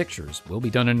take the pictures, we'll be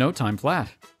done in no time flat.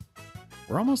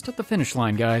 We're almost at the finish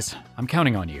line, guys. I'm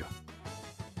counting on you.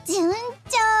 順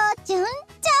調順調。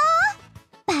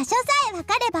場所さえ分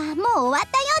かればもう終わっ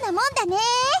たようなもんだね。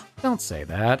 Don't say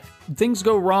that. Things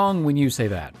go wrong when you say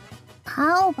that.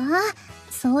 青葉、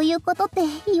そういうことって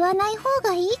言わない方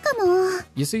がいいかも。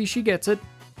 You see, she gets it.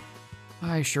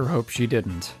 I sure hope she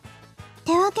didn't.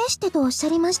 手分けしてとおっしゃ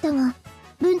りましたが、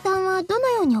分担はどの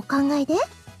ようにお考えで？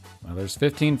 Well, there's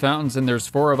 15 fountains and there's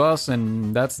 4 of us,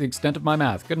 and that's the extent of my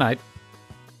math. Good night.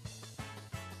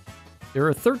 There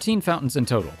are 13 fountains in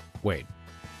total. Wait.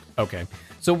 Okay,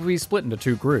 so if we split into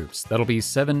 2 groups, that'll be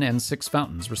 7 and 6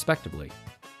 fountains, respectively.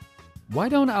 Why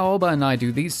don't Aoba and I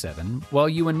do these 7, while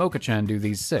you and Mocha-chan do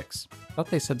these 6? Thought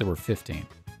they said there were 15.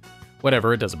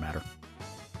 Whatever, it doesn't matter.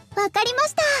 わかりま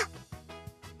した。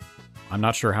 I'm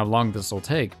not sure how long this will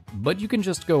take, but you can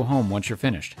just go home once you're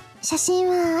finished. 写真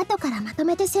は後からまと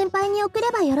めて先輩に送れ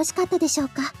ばよろしかったでしょう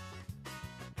か。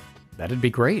 That'd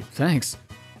be great, thanks.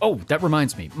 Oh, that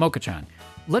reminds me, Mocha-chan,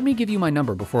 let me give you my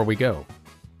number before we go.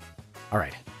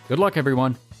 Alright, good luck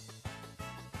everyone.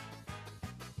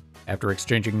 After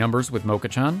exchanging numbers with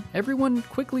Mocha-chan, everyone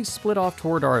quickly split off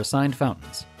toward our assigned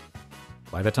fountains.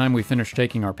 By the time we finished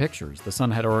taking our pictures, the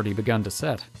sun had already begun to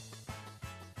set.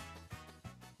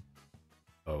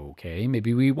 Okay,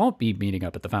 maybe we won't be meeting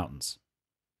up at the fountains.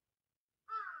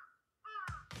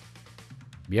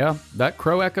 Yeah, that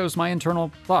crow echoes my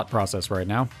internal thought process right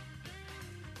now.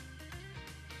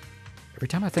 Every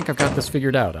time I think I've got this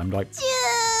figured out, I'm like... 疲れ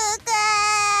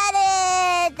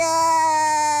た。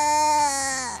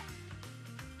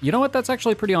 You know what? That's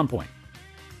actually pretty on point.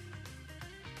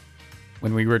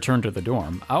 When we return to the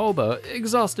dorm, Aoba,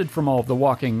 exhausted from all of the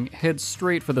walking, heads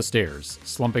straight for the stairs,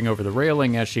 slumping over the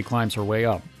railing as she climbs her way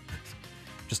up.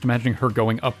 Just imagining her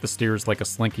going up the stairs like a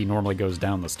slinky normally goes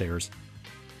down the stairs.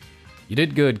 You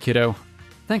did good, kiddo.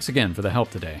 Thanks again for the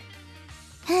help today.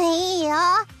 はいいいよ。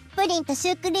プリンとシ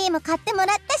ュークリーム買っても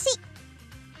らったし。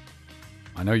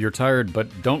 I know you're tired, but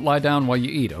don't lie down while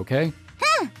you eat, okay?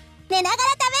 寝ながら食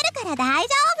べるから大丈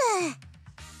夫。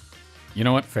 You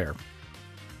know what? Fair.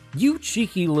 You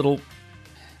cheeky little...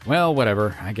 Well,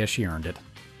 whatever. I guess she earned it.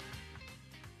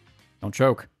 Don't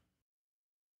choke.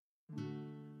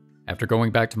 After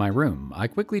going back to my room, I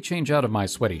quickly change out of my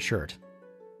sweaty shirt.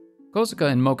 Kozuka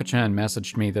and Mocha-chan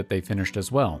messaged me that they finished as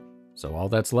well, so all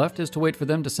that's left is to wait for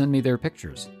them to send me their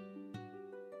pictures.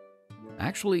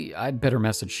 Actually, I'd better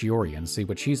message Shiori and see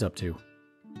what she's up to.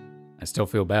 I still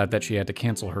feel bad that she had to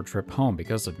cancel her trip home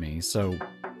because of me, so...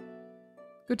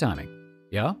 Good timing.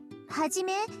 Yeah? はじ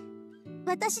め、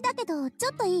私だけどちょ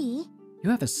っといい？ You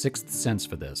have a sixth sense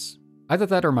for this. Either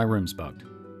that or my room's bugged.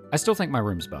 I still think my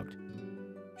room's bugged.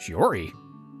 Shiori?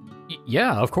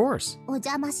 Yeah, of course. お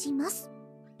邪魔します。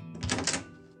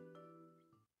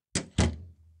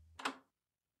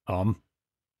 Why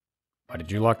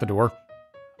did you lock the door?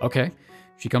 Okay.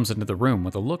 She comes into the room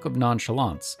with a look of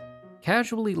nonchalance,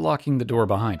 casually locking the door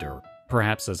behind her,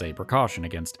 perhaps as a precaution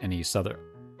against any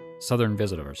southern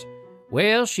visitors.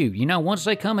 Well, shoot, you know, once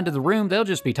they come into the room, they'll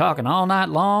just be talking all night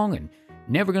long and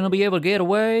never gonna be able to get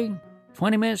away.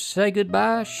 20 minutes to say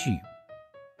goodbye, shoot.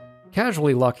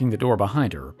 Casually locking the door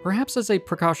behind her, perhaps as a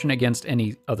precaution against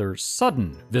any other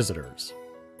sudden visitors.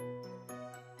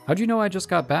 How'd you know I just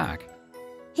got back?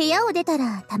 部屋を出た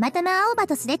らたまたま青葉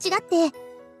とすれ違って、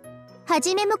は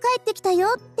じめも帰ってきた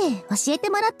よって教えて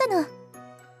もらったの。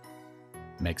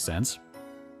 Makes sense.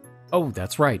 Oh,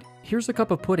 that's right. Here's a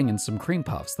cup of pudding and some cream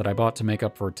puffs that I bought to make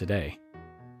up for today.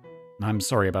 I'm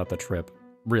sorry about the trip.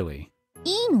 Really.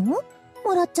 いいの？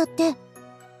もらっちゃって。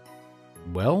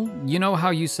Well, you know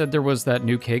how you said there was that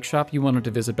new cake shop you wanted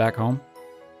to visit back home?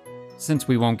 Since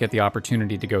we won't get the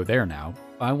opportunity to go there now,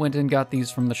 I went and got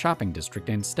these from the shopping district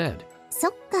instead. そ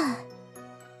っか。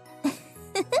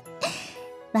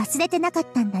忘れてなかっ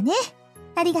たんだね。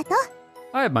ありがとう。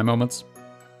 I have my moments.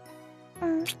 う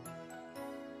ん。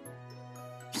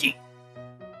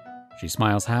 She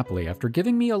smiles happily after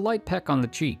giving me a light peck on the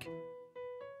cheek.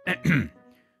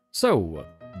 So,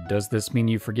 does this mean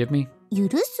you forgive me? 許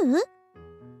す？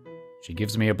 She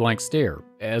gives me a blank stare,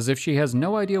 as if she has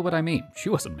no idea what I mean. She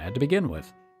wasn't mad to begin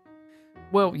with.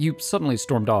 Well, you suddenly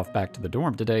stormed off back to the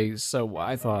dorm today, so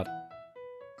I thought...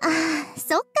 ああ、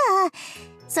そっか。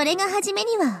それが初め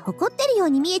には怒ってるよう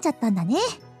に見えちゃったんだね。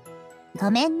ご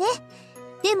めんね。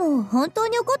でも本当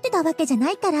に怒ってたわけじゃ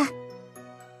ないから。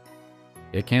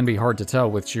It can be hard to tell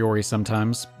with Shiori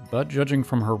sometimes, but judging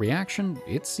from her reaction,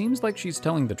 it seems like she's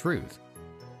telling the truth.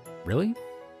 Really?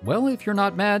 Well, if you're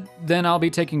not mad, then I'll be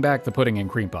taking back the pudding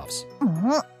and cream puffs. う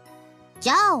ん。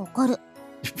じゃあ怒る。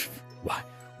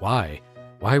Why?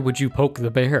 Why would you poke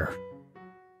the bear?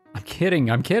 I'm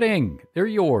kidding. They're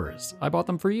yours. I bought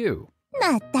them for you.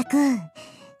 まったく、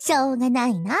しょうがな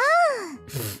いな。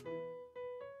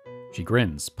 She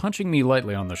grins, punching me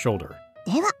lightly on the shoulder.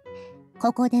 では、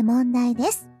ここで問題で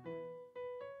す。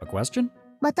 A question?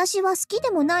 私は好きで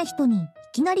もない人にい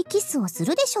きなりキスをす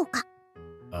るでしょうか？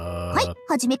は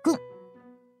い、はじめくん。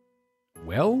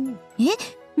Well? え、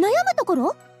悩むとこ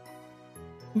ろ？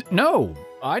 No!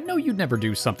 I know you'd never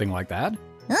do something like that.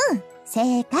 うん、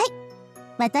正解。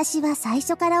私は最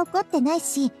初から怒ってない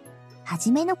し、は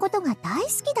じめのことが大好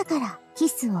きだからキ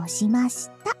スをしまし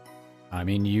た。I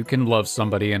mean, you can love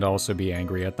somebody and also be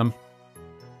angry at them.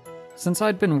 Since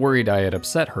I'd been worried I had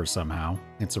upset her somehow,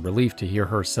 it's a relief to hear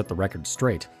her set the record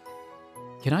straight.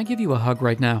 Can I give you a hug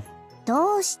right now?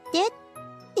 どうしてっ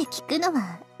て聞くの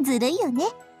はずるいよね。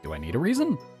Do I need a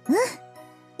reason?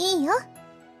 いいよ。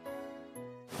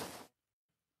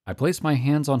I place my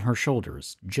hands on her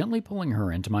shoulders, gently pulling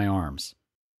her into my arms.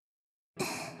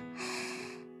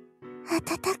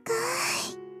 暖か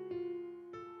い。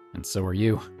 And so are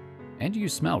you. And you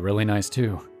smell really nice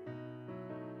too.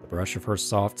 The brush of her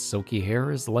soft, silky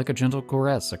hair is like a gentle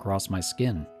caress across my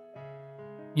skin.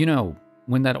 You know,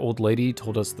 when that old lady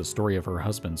told us the story of her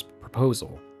husband's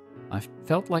proposal, I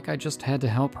felt like I just had to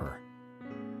help her.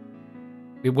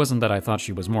 It wasn't that I thought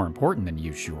she was more important than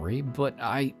you, Shiori, but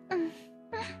I...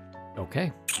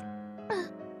 Okay.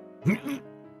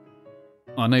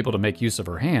 Unable to make use of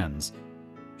her hands,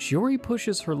 Shiori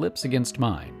pushes her lips against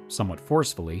mine, somewhat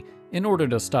forcefully, in order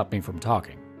to stop me from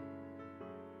talking.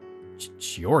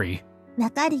 Shiori? わ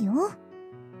かるよ。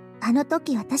あの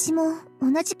時私も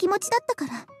同じ気持ちだったか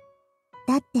ら。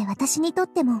だって私にとっ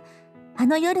ても、あ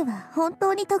の夜は本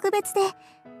当に特別で、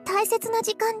大切な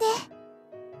時間で。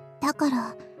だか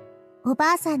ら、お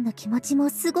ばあさんの気持ちも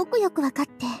すごくよくわかっ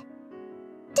て。っ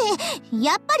て、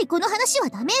やっぱりこの話は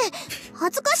ダメ。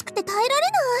恥ずかしくて耐えら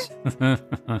れ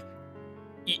ない。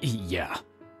Yeah.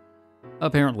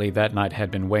 Apparently that night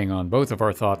had been weighing on both of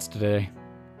our thoughts today.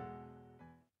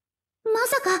 ま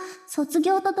さか、卒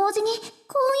業と同時に婚姻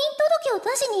届を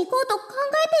出しに行こうと考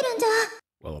えてるんじゃ。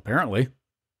Well, apparently.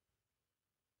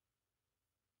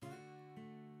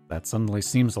 That suddenly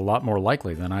seems a lot more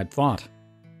likely than I'd thought.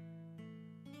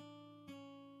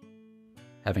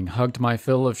 Having hugged my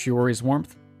fill of Shiori's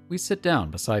warmth, we sit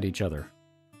down beside each other.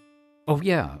 Oh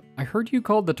yeah, I heard you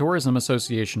called the Tourism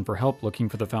Association for help looking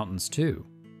for the fountains too.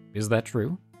 Is that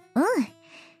true? うん。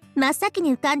真っ先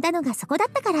に浮かんだのがそこだっ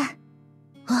たから。わあ、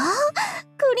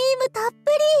クリームたっ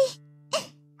ぷり。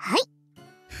はい。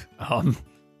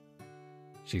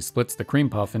She splits the cream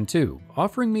puff in two,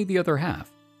 offering me the other half.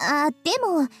 あ、で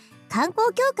も、観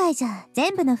光協会じゃ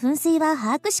全部の噴水は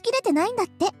把握しきれてないんだっ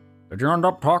て。Did you end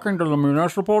up talking to the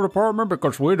municipal department?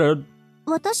 Because we did.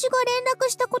 私が連絡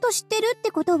したこと知ってるっ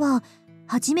てことは、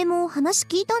はじめも話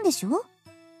聞いたんでしょ？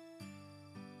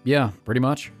 Yeah, pretty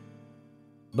much.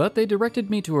 But they directed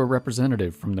me to a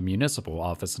representative from the municipal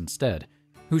office instead,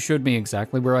 who showed me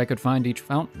exactly where I could find each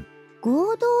fountain.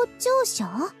 合同庁舎？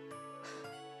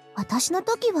私の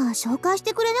時は紹介し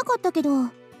てくれなかったけど。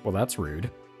Well, that's rude.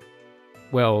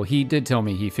 Well, he did tell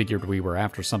me he figured we were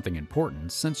after something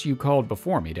important since you called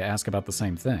before me to ask about the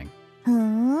same thing. ふー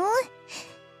ん。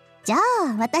じゃ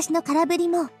あ、私の空振り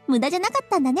も無駄じゃなかっ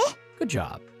たんだね。Good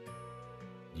job.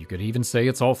 You could even say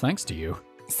it's all thanks to you.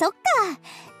 そっか。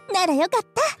ならよかっ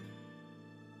た。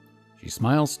She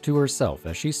smiles to herself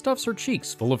as she stuffs her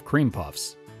cheeks full of cream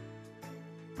puffs.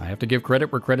 I have to give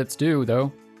credit where credit's due,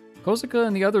 though. Kozuka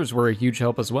and the others were a huge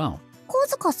help as well. 小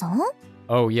塚さん？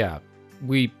 Oh, yeah.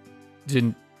 We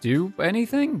didn't do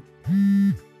anything?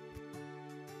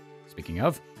 Speaking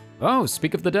of, oh,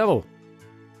 speak of the devil.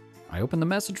 I opened the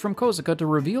message from Kozuka to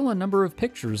reveal a number of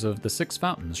pictures of the 6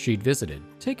 fountains she'd visited,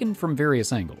 taken from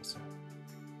various angles.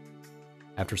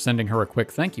 After sending her a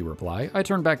quick thank you reply, I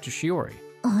turned back to Shiori.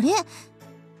 あれ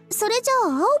それじゃあ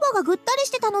青葉がぐったりし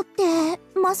てたのって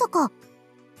まさか。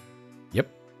 Yep,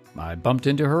 I bumped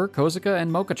into her, Kozuka,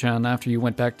 and Mocha-chan after you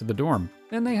went back to the dorm,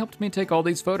 and they helped me take all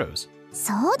these photos.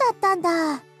 そうだったん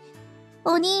だ。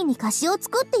お兄に菓子を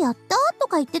作ってやったと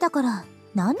か言ってたから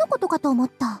何のことかと思っ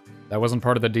た。 That wasn't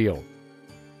part of the deal.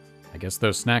 I guess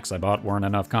those snacks I bought weren't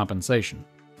enough compensation.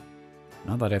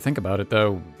 Now that I think about it,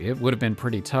 though, it would have been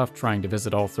pretty tough trying to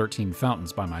visit all 13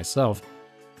 fountains by myself.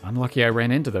 I'm lucky I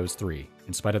ran into those 3,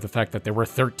 in spite of the fact that there were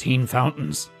 13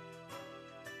 fountains.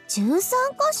 13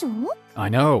箇所 I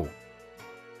know.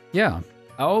 Yeah,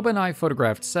 Aoba and I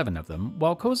photographed 7 of them,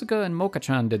 while Kozuka and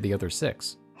Mocha-chan did the other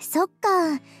 6. そっ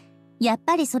か。やっ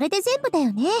ぱりそれで全部だ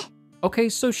よね。 Okay,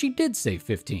 so she did say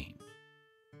 15.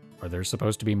 Are there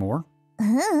supposed to be more? うう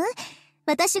ん。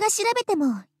私が調べて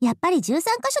もやっぱり13箇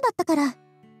所だったから。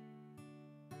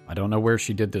 I don't know where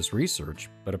she did this research,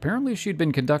 but apparently she'd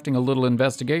been conducting a little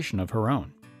investigation of her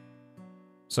own.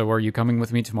 So are you coming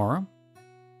with me tomorrow?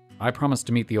 I promised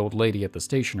to meet the old lady at the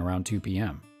station around 2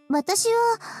 p.m. 私は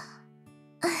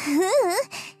ううん。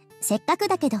せっかく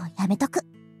だけどやめとく。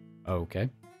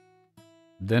 Okay.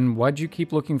 Then why'd you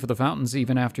keep looking for the fountains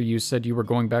even after you said you were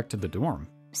going back to the dorm?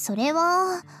 それ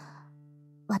は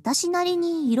私なり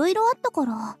にいろいろあったか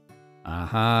ら。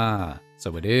 Aha.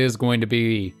 So it is going to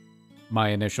be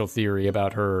my initial theory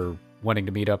about her wanting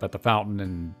to meet up at the fountain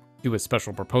and do a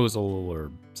special proposal or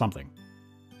something.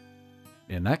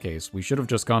 In that case, we should have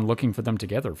just gone looking for them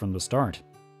together from the start.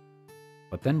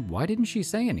 But then why didn't she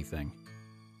say anything?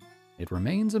 It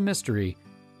remains a mystery,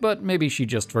 but maybe she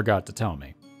just forgot to tell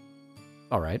me.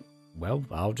 Alright, well,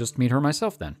 I'll just meet her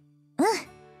myself then. うん。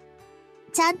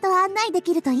ちゃんと案内で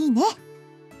きるといいね。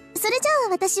それじゃあ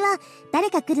私は誰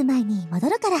か来る前に戻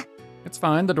るから。 It's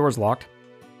fine, the door's locked.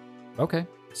 Okay,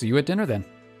 see you at dinner then.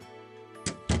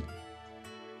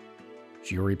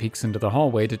 Shiori peeks into the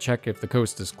hallway to check if the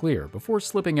coast is clear before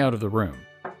slipping out of the room.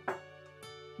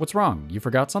 What's wrong? You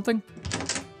forgot something?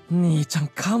 兄ちゃん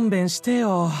勘弁して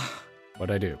よ。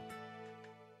 What'd I do?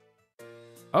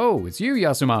 Oh, it's you,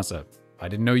 Yasumasa. I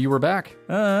didn't know you were back.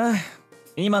 うん。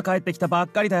今帰ってきたばっ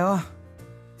かりだよ。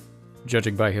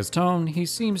 Judging by his tone, he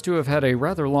seems to have had a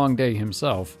rather long day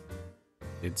himself.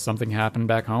 Did something happen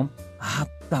back home? あっ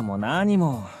たも何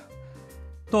も。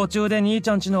途中で兄ち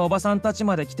ゃんちのおばさんたち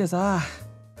まで来てさ。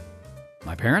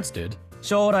 My parents did.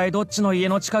 将来どっちの家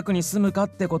の近くに住むかっ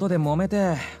てことで揉め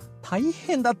て大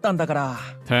変だったんだから。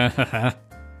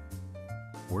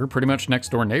We're pretty much next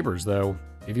door neighbors, though.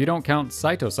 If you don't count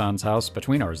Saito-san's house,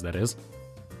 between ours, that is.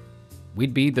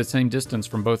 We'd be the same distance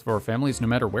from both of our families no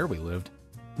matter where we lived.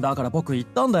 だから僕言っ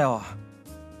たんだよ。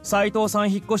斉藤さ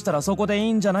ん引っ越したらそこでい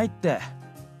いんじゃないって。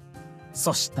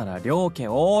そしたら両家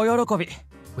大喜び。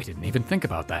We didn't even think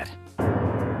about that.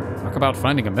 Talk about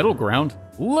finding a middle ground.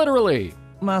 Literally!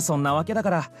 まあそんなわけだか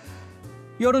ら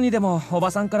夜にでもおば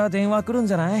さんから電話来るん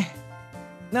じゃない？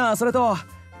なあ、それと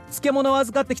漬物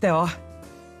預かってきたよ。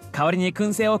代わりに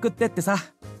燻製を送ってってさ。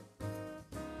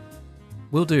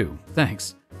 Will do,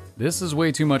 thanks. This is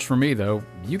way too much for me, though.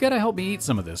 You gotta help me eat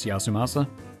some of this, Yasumasa.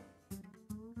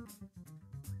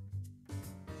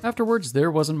 Afterwards,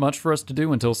 there wasn't much for us to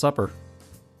do until supper.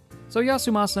 So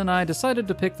Yasumasa and I decided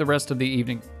to pick the rest of the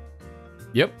evening.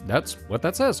 Yep, that's what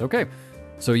that says, okay.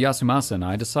 So Yasumasa and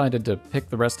I decided to pick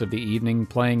the rest of the evening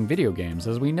playing video games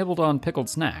as we nibbled on pickled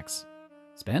snacks.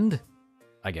 Spend?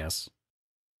 I guess.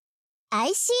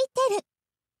 IxSHE Tell.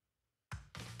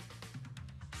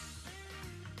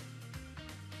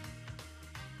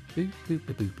 Boop, boop,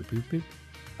 boop, boop, boop, boop.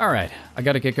 Alright, I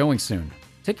gotta get going soon.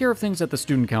 Take care of things at the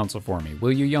student council for me,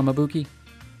 will you, Yamabuki?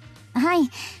 はい。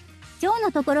今日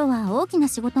のところは大きな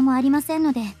仕事もありません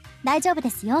ので大丈夫で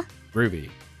すよ。 Groovy.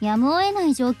 やむを得な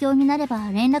い状況になれば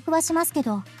連絡はしますけ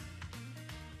ど。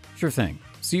 Sure thing.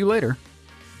 See you later.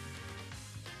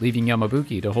 Leaving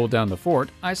Yamabuki to hold down the fort,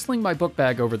 I sling my book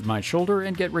bag over my shoulder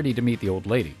and get ready to meet the old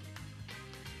lady.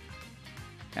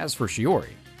 As for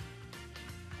Shiori,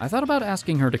 I thought about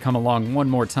asking her to come along one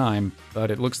more time, but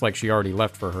it looks like she already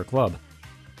left for her club.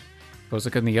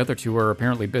 Kozuka and the other two are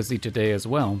apparently busy today as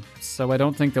well, so I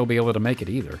don't think they'll be able to make it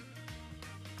either.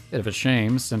 Bit of a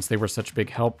shame, since they were such big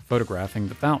help photographing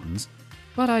the fountains,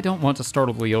 but I don't want to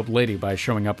startle the old lady by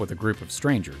showing up with a group of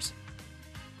strangers.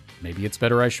 Maybe it's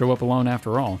better I show up alone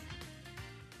after all.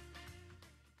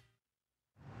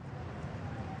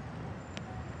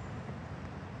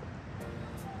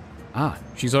 Ah,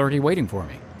 she's already waiting for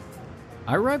me.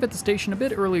 I arrive at the station a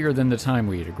bit earlier than the time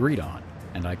we had agreed on,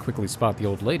 and I quickly spot the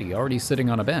old lady already sitting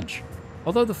on a bench.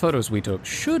 Although the photos we took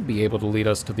should be able to lead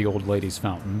us to the old lady's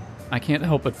fountain, I can't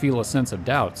help but feel a sense of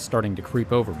doubt starting to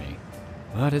creep over me.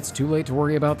 But it's too late to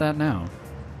worry about that now.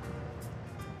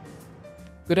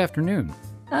 Good afternoon.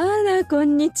 あら、こ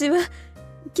んにちは。今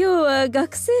日は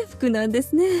学生服なんで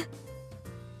すね。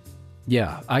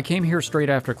Yeah, I came here straight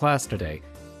after class today.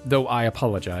 Though I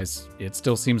apologize, it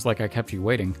still seems like I kept you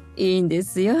waiting. いいんで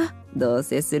すよ。どう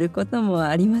せすることも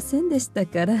ありませんでした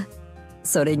から。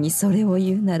それにそれを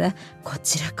言うなら、こ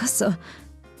ちらこそ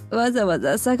わざわ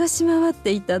ざ探し回っ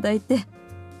ていただいて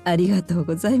ありがとう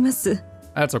ございます。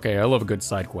That's okay, I love a good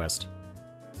side quest.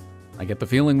 I get the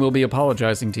feeling we'll be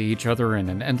apologizing to each other in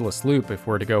an endless loop if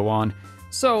we're to go on,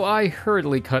 so I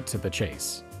hurriedly cut to the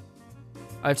chase.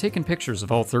 I've taken pictures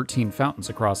of all 13 fountains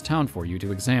across town for you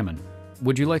to examine.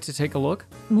 Would you like to take a look?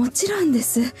 もちろんで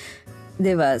す。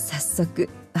では早速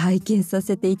拝見さ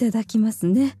せていただきます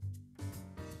ね。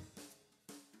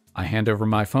I hand over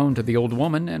my phone to the old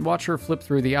woman and watch her flip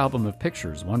through the album of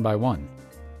pictures one by one.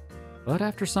 But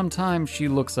after some time, she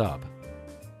looks up.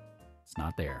 It's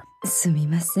not there. すみ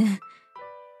ません。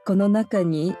この中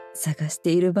に探し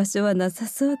ている場所はなさ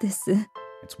そうです。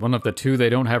It's one of the two they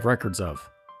don't have records of.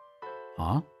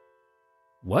 Huh?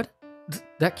 What?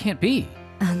 That can't be.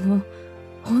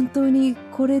 本当に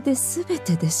これで全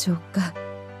てでしょうか。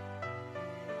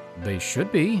They should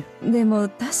be. でも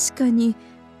確かに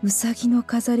ウサギの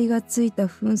飾りがついた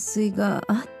噴水が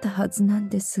あったはずなん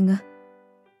ですが。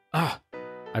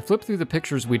I flipped through the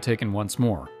pictures we'd taken once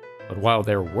more. But while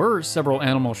there were several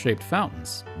animal-shaped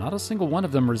fountains, not a single one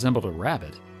of them resembled a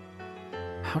rabbit.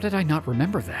 How did I not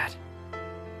remember that?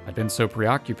 I'd been so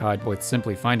preoccupied with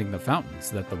simply finding the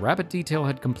fountains that the rabbit detail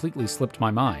had completely slipped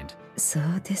my mind. そ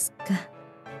うですか。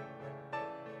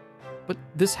But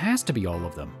this has to be all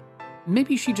of them.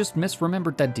 Maybe she just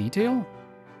misremembered that detail?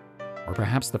 Or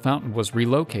perhaps the fountain was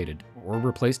relocated or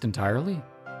replaced entirely?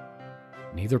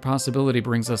 Neither possibility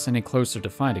brings us any closer to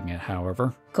finding it,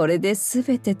 however. これで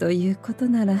全てということ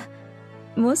なら、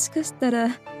もしかしたら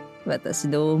私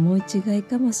の思い違い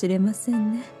かもしれませ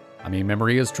んね。I mean,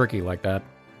 memory is tricky like that.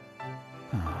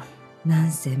 な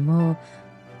んせもう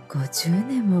50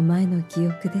年も前の記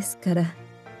憶ですから。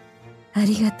あ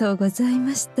りがとうござい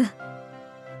ました。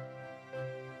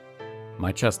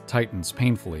My chest tightens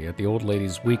painfully at the old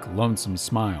lady's weak, lonesome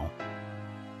smile.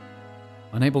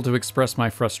 Unable to express my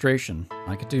frustration,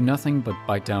 I could do nothing but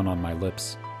bite down on my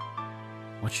lips.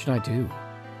 What should I do?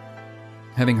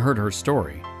 Having heard her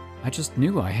story, I just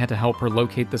knew I had to help her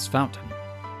locate this fountain.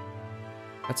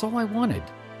 That's all I wanted,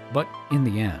 but in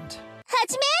the end...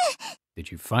 Hajime!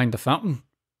 Did you find the fountain?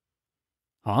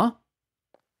 Huh?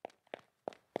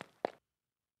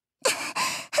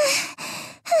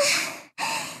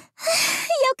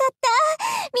 よかった、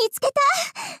見つけた。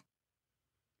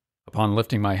 Upon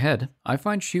lifting my head, I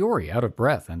find Shiori out of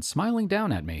breath and smiling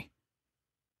down at me.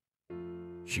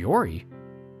 Shiori?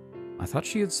 I thought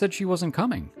she had said she wasn't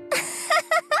coming.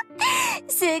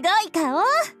 すごい顔。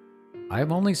 I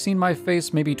have only seen my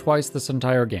face maybe twice this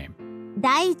entire game.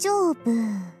 大丈夫。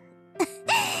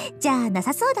じゃあな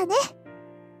さそうだね。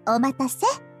お待たせ。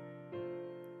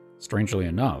 Strangely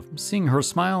enough, seeing her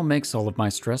smile makes all of my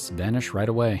stress vanish right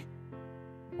away.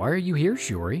 Why are you here,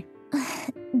 Shiori?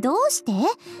 どうして？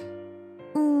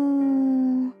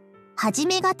はじ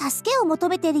めが助けを求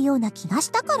めてるような気が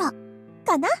したから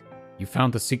かな。 You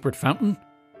found the secret fountain?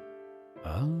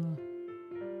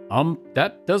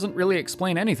 That doesn't really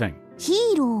explain anything.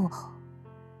 ヒロ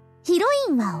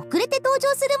インは遅れて登場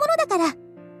するものだから。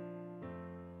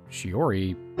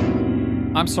 Shiori...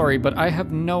 I'm sorry, but I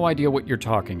have no idea what you're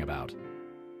talking about.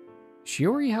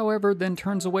 Shiori, however, then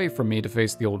turns away from me to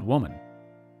face the old woman.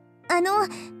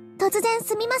 突然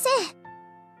すみません。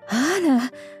あら、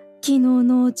昨日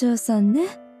のお嬢さんね。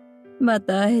ま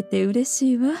た会えて嬉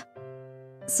しいわ。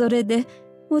それで、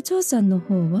お嬢さんの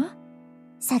方は？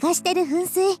探してる噴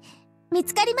水、見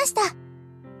つかりました。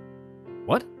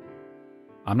What?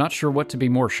 I'm not sure what to be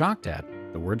more shocked at,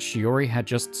 the words Shiori had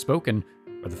just spoken,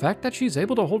 or the fact that she's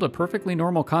able to hold a perfectly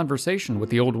normal conversation with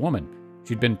the old woman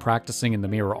she'd been practicing in the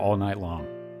mirror all night long.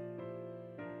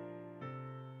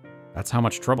 That's how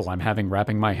much trouble I'm having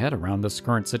wrapping my head around this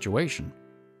current situation.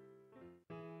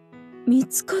 見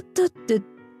つかったって、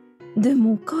で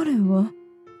も彼は？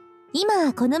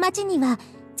今この町には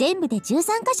全部で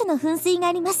13カ所の噴水が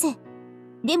あります。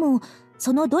でも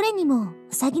そのどれにも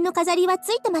ウサギの飾りはつ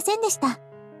いてませんでした。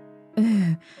え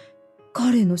え、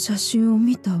彼の写真を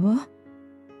見たわ。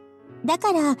だ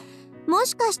からも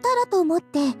しかしたらと思っ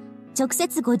て直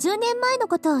接50年前の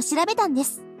ことを調べたんで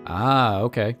す。Ah,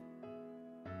 okay.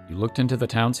 You looked into the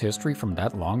town's history from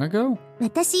that long ago?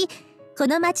 私、こ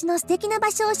の町の素敵な場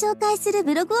所を紹介する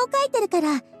ブログを書いてるか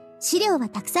ら、資料は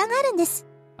たくさんあるんです。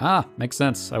Ah, makes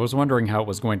sense. I was wondering how it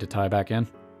was going to tie back in.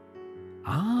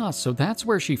 Ah, so that's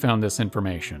where she found this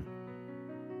information.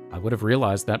 I would have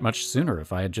realized that much sooner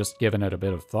if I had just given it a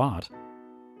bit of thought.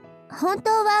 本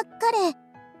当は彼、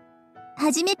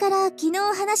初めから昨日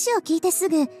話を聞いてす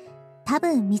ぐ、多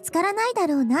分見つからないだ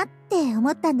ろうなって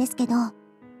思ったんですけど。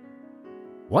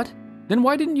What? Then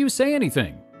why didn't you say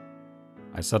anything?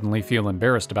 I suddenly feel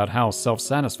embarrassed about how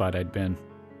self-satisfied I'd been.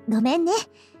 ごめんね。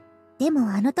でも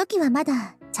あの時はまだ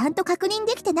ちゃんと確認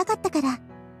できてなかったから。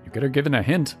You could have given a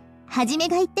hint. はじめ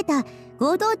が言ってた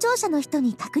合同庁舎の人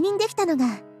に確認できたのが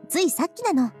ついさっき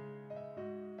なの。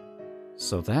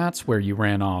So that's where you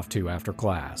ran off to after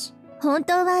class. 本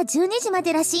当は12時ま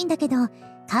でらしいんだけど、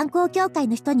観光協会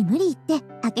の人に無理言って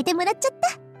開けてもらっちゃっ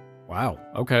た。Wow,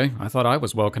 okay, I thought I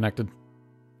was well connected.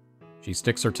 She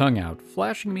sticks her tongue out,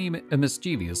 flashing me a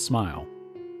mischievous smile.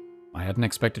 I hadn't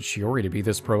expected Shiori to be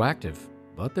this proactive,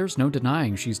 but there's no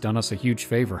denying she's done us a huge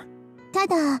favor. た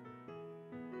だ、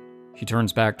She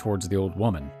turns back towards the old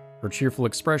woman, her cheerful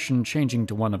expression changing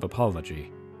to one of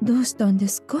apology. どうしたんで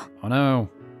すか？ Oh no.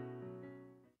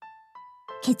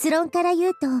 結論から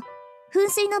言うと、噴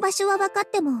水の場所は分かっ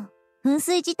ても、噴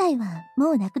水自体は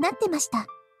もうなくなってました。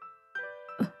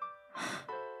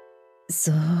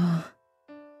そう。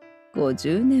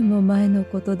50年も前の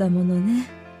ことだものね。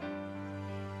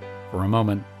For a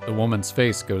moment, the woman's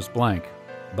face goes blank,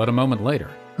 but a moment later,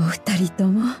 お二人と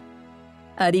も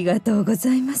ありがとうご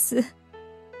ざいます。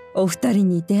お二人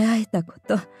に出会えたこ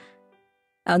と、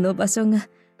あの場所が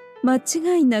間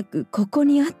違いなくここ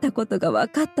にあったことが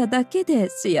分かっただけで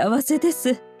幸せで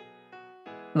す。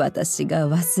私が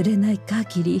忘れない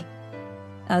限り、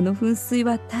あの噴水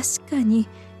は確かに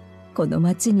この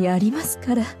町にあります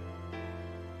から。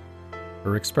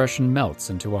her expression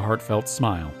melts into a heartfelt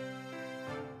smile.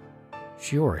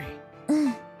 Shiori. う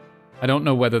ん。 I don't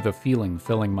know whether the feeling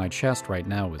filling my chest right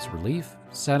now is relief,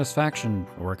 satisfaction,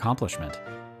 or accomplishment.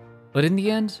 But in the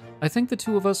end, I think the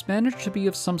two of us managed to be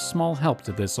of some small help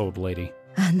to this old lady.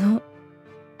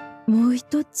 もう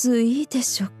一ついいで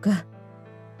しょうか。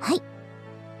はい、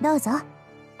どうぞ。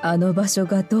あの場所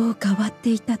がどう変わって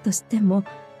いたとしても、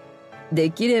で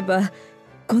きれば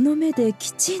この目で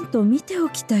きちんと見てお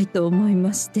きたいと思い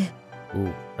まして。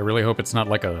Ooh, I really hope it's not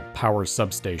like a power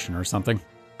substation or something.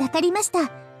 わかりました。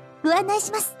ご案内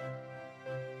します。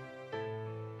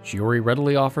Shiori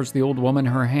readily offers the old woman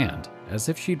her hand, as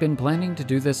if she'd been planning to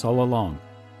do this all along.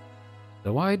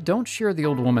 Though I don't share the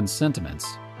old woman's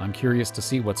sentiments, I'm curious to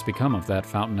see what's become of that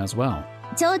fountain as well.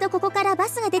 ちょうどここからバ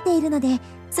スが出ているので、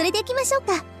それで行きましょう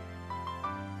か。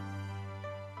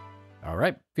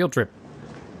Alright, field trip.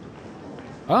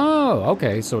 Oh,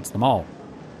 okay, so it's the mall.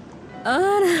 あ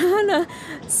らあら、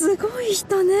すごい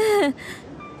人ね。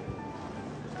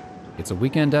It's a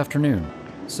weekend afternoon,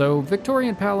 so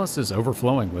Victorian Palace is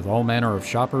overflowing with all manner of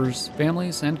shoppers,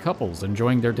 families, and couples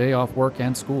enjoying their day off work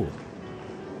and school.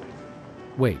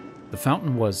 Wait, the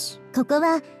fountain was... ここ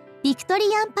はビクトリ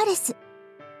アンパレス。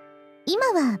今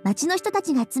は町の人た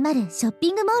ちが集まるショッ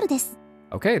ピングモールです。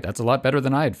Okay, that's a lot better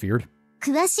than I had feared.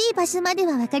 詳しい場所まで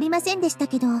はわかりませんでした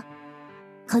けど、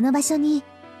この場所に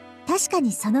確か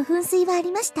にその噴水はあ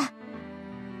りました。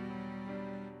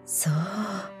そう、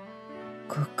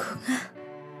ここ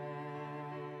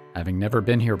が。Having never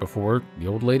been here before, the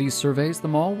old lady surveys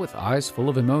them all with eyes full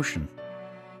of emotion.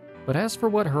 But as for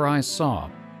what her eyes saw,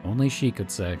 only she could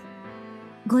say.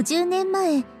 50年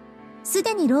前、す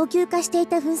でに老朽化してい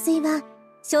た噴水は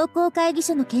商工会議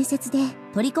所の建設で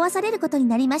取り壊されることに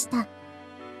なりました。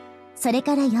それ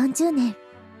から40年、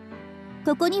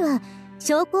ここには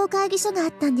商工会議所があ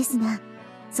ったんですが、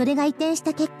それが移転し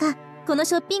た結果、この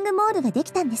ショッピングモールがで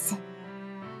きたんです。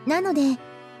なので、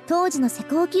当時の施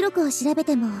工記録を調べ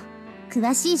ても、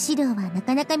詳しい資料はな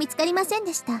かなか見つかりません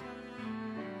でした。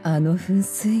あの噴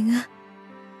水が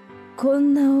こ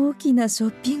んな大きなショ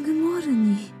ッピングモール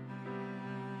に。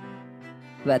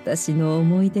私の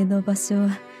思い出の場所は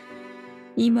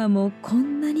今もこ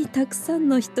んなにたくさん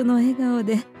の人の笑顔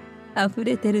で溢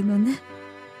れてるのね。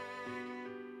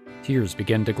Tears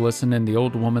begin to glisten in the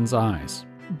old woman's eyes,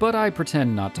 but I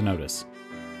pretend not to notice.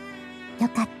 よ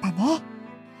かったね。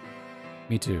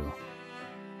Me too.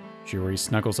 Shiori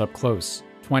snuggles up close,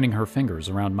 twining her fingers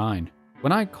around mine.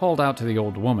 When I called out to the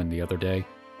old woman the other day,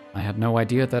 I had no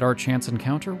idea that our chance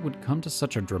encounter would come to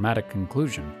such a dramatic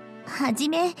conclusion. はじ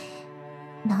め、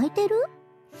泣いてる？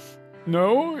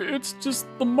 No, it's just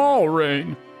the mall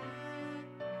rain.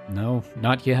 No,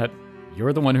 not yet.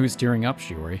 You're the one who's tearing up,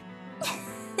 Shiori.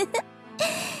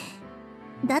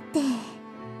 だって、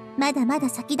まだまだ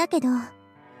先だけど、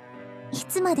い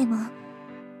つまでも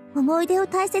思い出を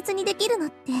大切にできるのっ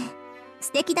て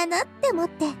素敵だなって思っ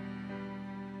て。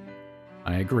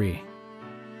I agree.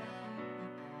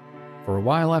 For a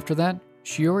while after that,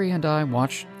 Shiori and I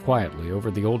watched quietly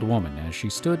over the old woman as she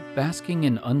stood basking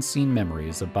in unseen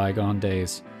memories of bygone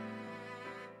days.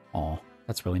 Aw,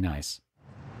 that's really nice.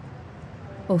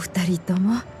 お二人と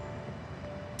も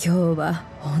今日は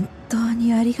本当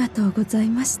にありがとうござい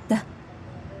ました。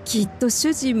きっと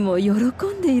主人も喜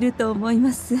んでいると思い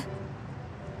ます。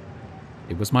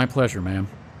It was my pleasure, ma'am.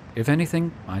 If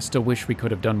anything, I still wish we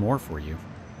could have done more for you.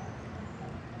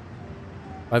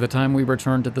 By the time we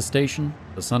returned to the station,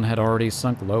 the sun had already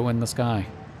sunk low in the sky.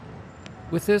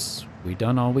 With this, we'd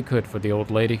done all we could for the old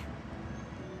lady.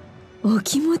 お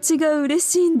気持ちが嬉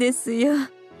しいんですよ。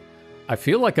I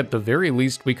feel like at the very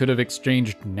least we could have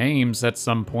exchanged names at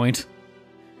some point,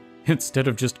 instead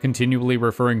of just continually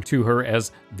referring to her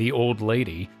as the old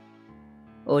lady.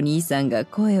 お兄さんが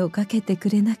声をかけてく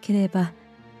れなければ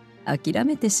諦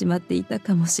めてしまっていた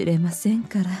かもしれません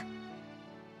から。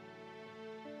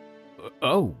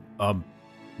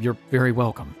You're very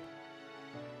welcome.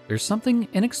 There's something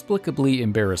inexplicably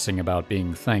embarrassing about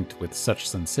being thanked with such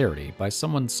sincerity by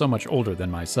someone so much older than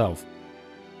myself.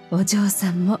 お嬢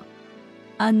さんも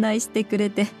案内してくれ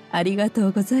てありがと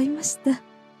うございました。い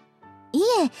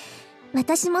え、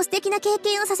私も素敵な経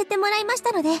験をさせてもらいまし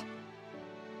たので。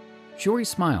Shiori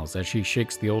smiles as she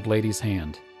shakes the old lady's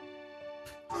hand.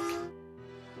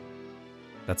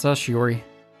 That's us, Shiori.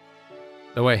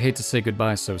 Though I hate to say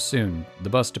goodbye so soon, the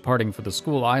bus departing for the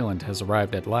school island has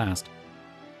arrived at last.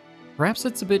 Perhaps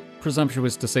it's a bit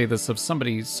presumptuous to say this of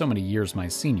somebody so many years my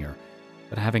senior,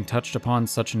 but having touched upon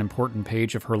such an important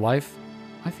page of her life,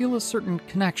 I feel a certain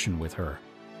connection with her.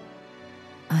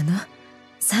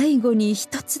 最後に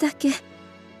一つだけ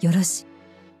よろし。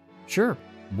Sure.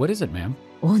 What is it, ma'am?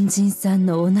 恩人さん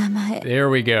のお名前 There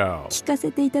we go. 聞か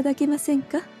せていただけません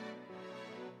か？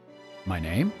 My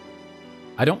name?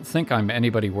 I don't think I'm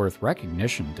anybody worth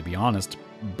recognition, to be honest,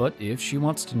 but if she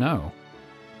wants to know.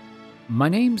 My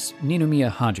name's Ninomiya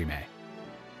Hajime.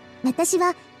 私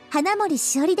は花森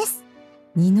しおりです。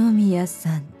二宮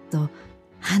さんと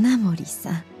花森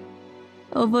さん。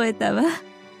覚えたわ。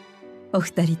お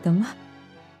二人とも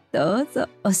どうぞ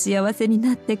お幸せに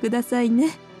なってくださいね。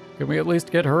Can we at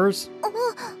least get hers?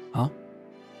 Huh?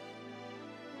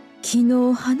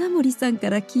 昨日花森さんか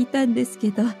ら聞いたんです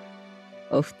けど、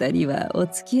お二人はお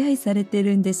付き合いされて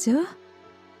るんでしょ？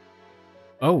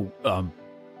 Oh,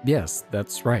 yes,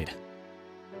 that's right.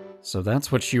 So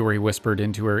that's what Shiori whispered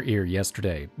into her ear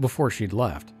yesterday, before she'd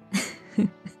left.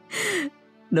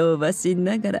 老婆心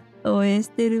ながら応援し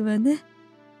てるわね。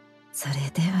それ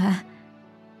では、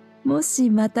もし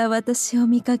また私を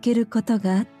見かけること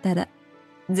があったら、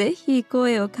ぜひ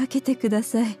声をかけてくだ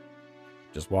さい。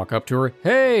Just walk up to her,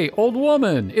 "Hey, old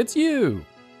woman, it's you!"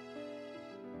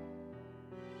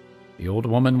 The old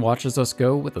woman watches us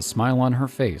go with a smile on her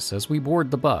face as we board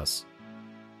the bus.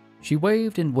 She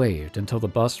waved and waved until the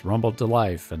bus rumbled to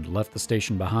life and left the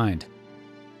station behind.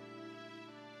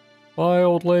 Bye,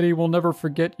 old lady, we'll never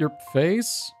forget your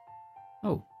face.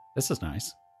 Oh, this is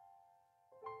nice.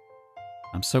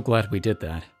 I'm so glad we did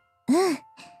that. うん。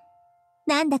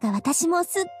なんだか私も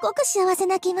すっごく幸せ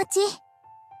な気持ち。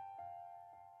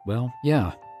Well,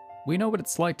 yeah. We know what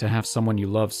it's like to have someone you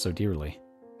love so dearly.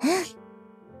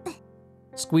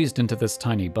 Squeezed into this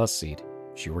tiny bus seat,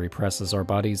 Shiori presses our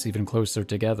bodies even closer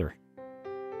together.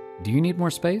 Do you need more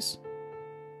space?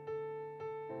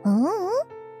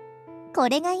 こ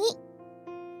れがいい。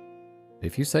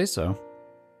If you say so.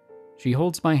 She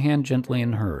holds my hand gently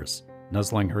in hers,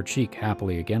 nuzzling her cheek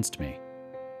happily against me.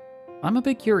 I'm a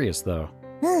bit curious, though.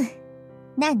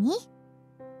 何？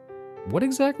 What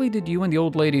exactly did you and the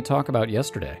old lady talk about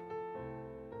yesterday?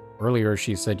 Earlier,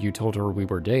 she said you told her we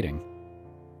were dating.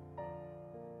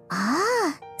 あ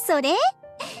あ、それ？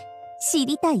知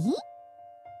りたい？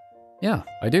 Yeah,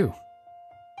 I do.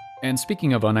 And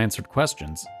speaking of unanswered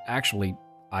questions, actually,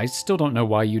 I still don't know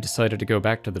why you decided to go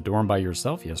back to the dorm by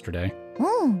yourself yesterday.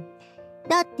 うん。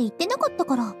だって言ってなかった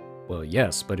から。Well,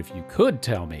 yes, but if you could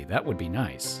tell me, that would be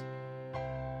nice.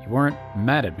 You weren't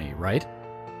mad at me, right?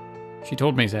 She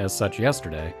told me as such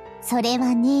yesterday. それ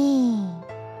はね。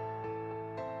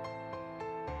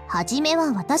はじめ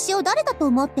は私を誰だと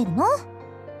思ってるの？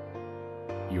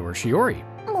 You're Shiori.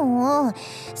 もう、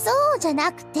そうじゃ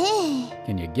なくて。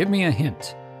Can you give me a hint?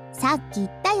 さっき言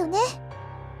ったよね。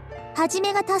はじ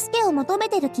めが助けを求め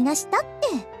てる気がしたって。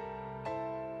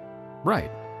Right.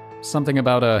 Something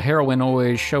about a heroine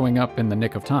always showing up in the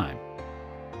nick of time.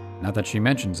 Now that she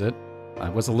mentions it, I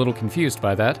was a little confused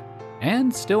by that,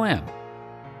 and still am.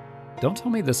 don't tell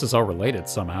me this is all related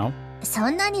somehow. そ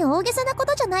んなに大げさなこ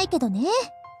とじゃないけどね。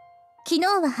昨日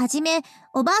ははじめ、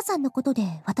おばあさんのことで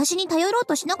私に頼ろう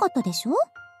としなかったでしょ？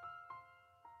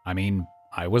 I mean,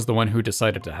 I was the one who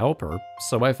decided to help her,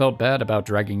 so I felt bad about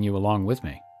dragging you along with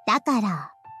me. だか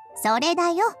ら、それだ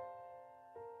よ。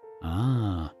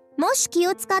Ah. もし気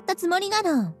を使ったつもりな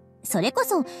ら、それこ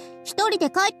そ一人で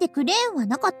帰ってくれんは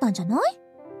なかったんじゃない？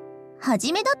は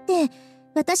じめだって、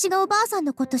私がおばあさん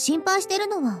のこと心配してる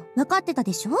のは分かってた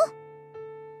でしょ？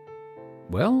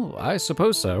 Well, I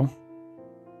suppose so.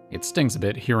 It stings a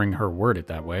bit hearing her word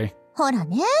it that way. ほら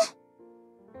ね。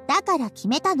だから決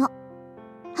めたの。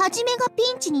はじめが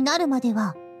ピンチになるまで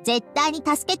は絶対に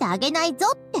助けてあげないぞ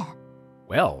って。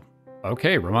Well,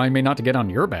 okay, remind me not to get on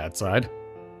your bad side.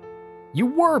 You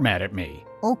were mad at me.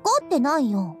 怒ってな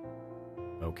いよ。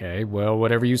Okay, well,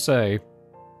 whatever you say.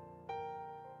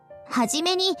 はじ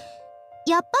めに、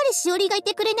やっぱりしおりがい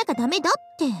てくれなきゃダメだっ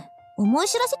て思い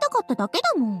知らせたかっただけ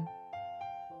だもん。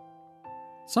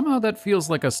Somehow that feels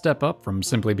like a step up from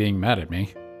simply being mad at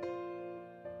me.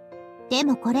 で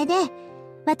もこれで、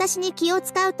私に気を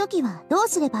使うときはどう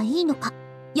すればいいのか、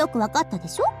よくわかったで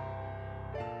しょ？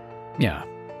 Yeah,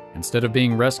 instead of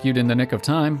being rescued in the nick of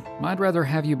time, I'd rather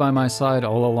have you by my side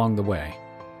all along the way.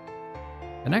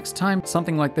 The next time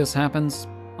something like this happens,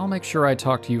 I'll make sure I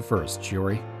talk to you first,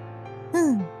 Shiori.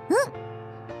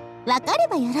 わかれ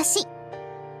ばよろしい。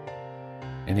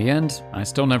In the end, I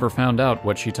still never found out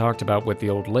what she talked about with the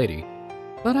old lady,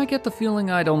 but I get the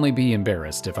feeling I'd only be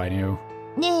embarrassed if I knew.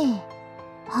 ね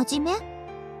え、はじめ？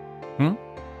ん？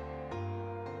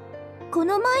こ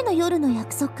の前の夜の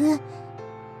約束、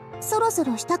そろそ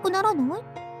ろしたくならない？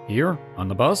 Here, on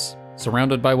the bus,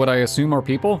 surrounded by what I assume are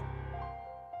people?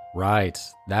 Right,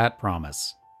 that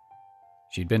promise.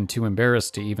 She'd been too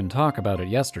embarrassed to even talk about it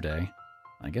yesterday.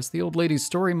 I guess the old lady's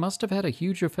story must have had a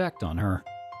huge effect on her.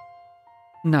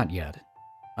 Not yet.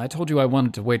 I told you I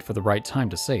wanted to wait for the right time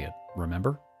to say it,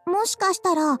 remember? もしかし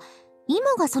たら、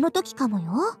今がその時かも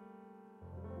よ。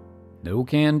No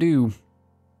can do.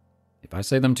 If I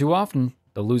say them too often,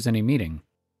 they'll lose any meaning.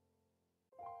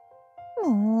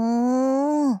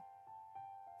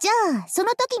 じゃあ、その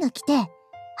時が来て、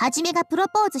はじめがプロ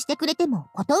ポーズしてくれても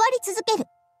断り続ける。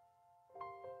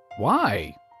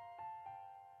Why?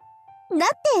 だ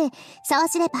って、そう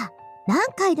すれば、何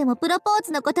回でもプロポー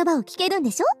ズの言葉を聞けるん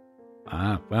でしょ？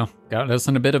 Ah, well, got us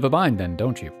in a bit of a bind then,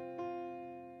 don't you?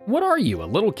 What are you, a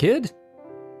little kid?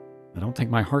 I don't think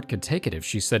my heart could take it if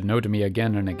she said no to me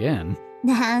again and again.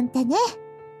 なんてね。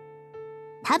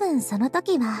多分その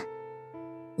時は、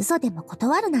嘘でも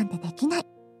断るなんてできない。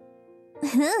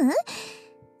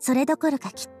それどころか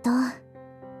きっと、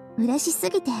嬉しす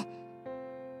ぎて、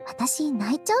私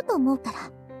泣いちゃうと思うから。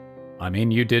I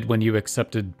mean, you did when you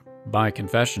accepted my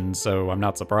confession, so I'm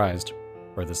not surprised.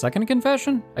 For the second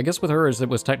confession? I guess with hers, it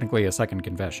was technically a second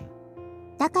confession.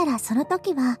 だからその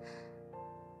時は、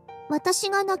私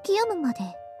が泣き止むまで、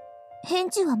返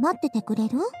事は待っててくれ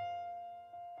る？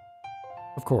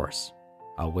 Of course.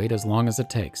 I'll wait as long as it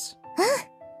takes.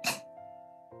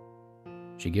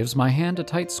 She gives my hand a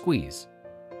tight squeeze.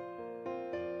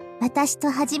 私と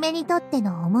はじめにとって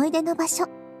の思い出の場所。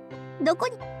どこ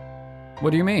に？ What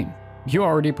do you mean? You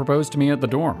already proposed to me at the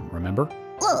dorm, remember?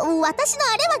 私の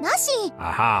あれはなし。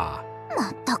Aha! ま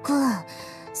ったく、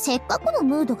せっかくの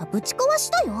ムードがぶち壊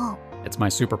しだよ。 It's my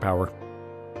superpower.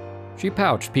 She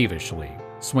pouched peevishly,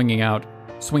 swinging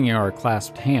our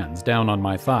clasped hands down on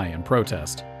my thigh in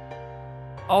protest.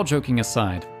 All joking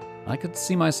aside, I could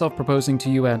see myself proposing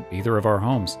to you at either of our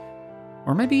homes,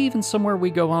 or maybe even somewhere we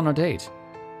go on a date.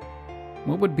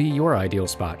 What would be your ideal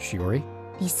spot, Shiori?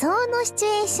 理想のシチュ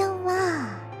エーション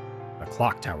は The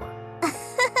clock tower.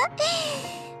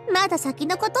 まだ先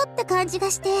のことって感じ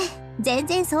がして全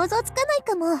然想像つかない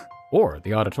かも。 Or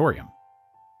the auditorium.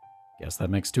 Guess that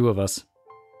makes two of us.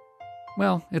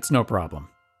 Well, it's no problem.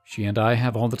 She and I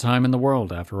have all the time in the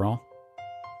world, after all.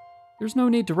 There's no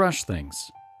need to rush things.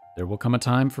 There will come a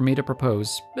time for me to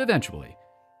propose, eventually.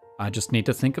 I just need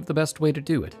to think of the best way to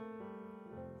do it.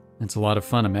 It's a lot of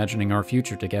fun imagining our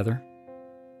future together.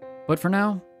 But for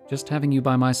now, just having you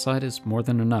by my side is more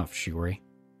than enough, Shiori.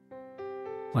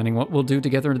 Planning what we'll do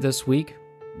together this week,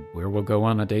 where we'll go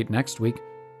on a date next week,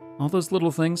 all those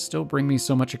little things still bring me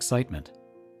so much excitement.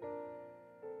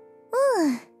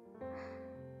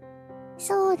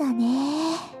 そうだ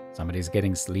ね。 Somebody's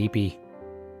getting sleepy.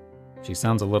 She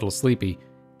sounds a little sleepy,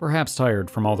 perhaps tired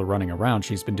from all the running around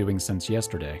she's been doing since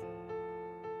yesterday.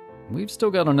 We've still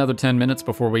got another 10 minutes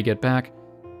before we get back.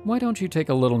 Why don't you take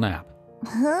a little nap?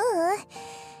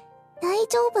 大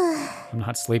丈夫。 I'm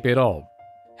not sleepy at all.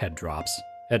 Head drops.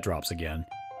 Head drops again.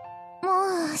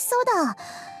 もう、そうだ。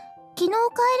昨日帰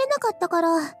れなかったから、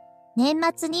年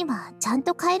末にはちゃん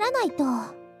と帰らないと。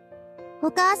お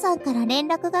母さんから連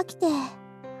絡が来て、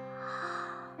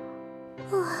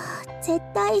絶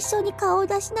対一緒に顔を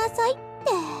出しなさいって。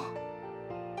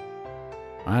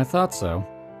I thought so.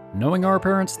 Knowing our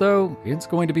parents, though, it's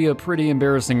going to be a pretty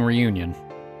embarrassing reunion.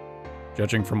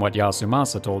 Judging from what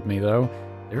Yasumasa told me, though,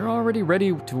 they're already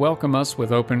ready to welcome us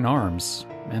with open arms,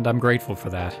 and I'm grateful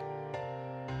for that.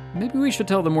 Maybe we should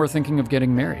tell them we're thinking of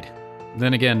getting married.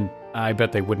 Then again, I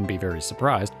bet they wouldn't be very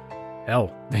surprised.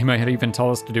 Hell, they might even tell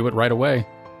us to do it right away.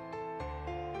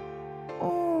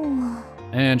 Oh.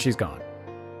 And she's gone.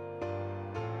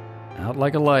 Out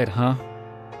like a light, huh?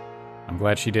 I'm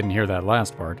glad she didn't hear that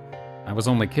last part. I was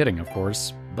only kidding, of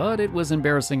course, but it was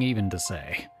embarrassing even to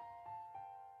say.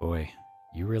 Boy,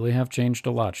 you really have changed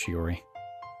a lot, Shiori.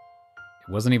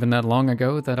 It wasn't even that long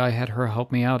ago that I had her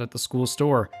help me out at the school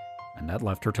store, and that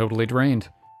left her totally drained.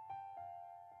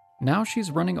 Now she's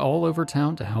running all over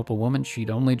town to help a woman she'd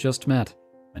only just met,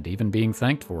 and even being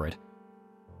thanked for it.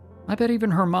 I bet even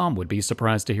her mom would be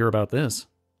surprised to hear about this.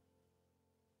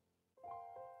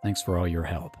 Thanks for all your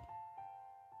help.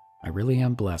 I really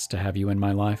am blessed to have you in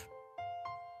my life.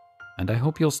 And I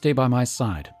hope you'll stay by my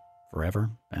side forever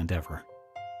and ever.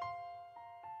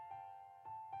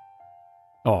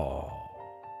 Oh,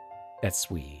 that's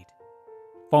sweet.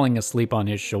 Falling asleep on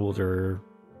his shoulder,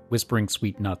 whispering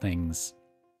sweet nothings.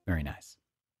 Very nice.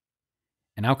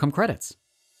 And now come credits.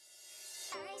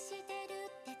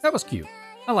 That was cute.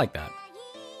 I like that.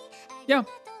 Yeah,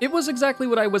 it was exactly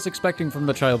what I was expecting from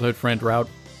the childhood friend route,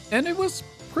 and it was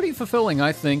pretty fulfilling,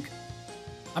 I think.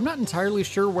 I'm not entirely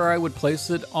sure where I would place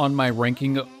it on my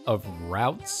ranking of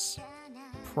routes.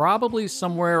 Probably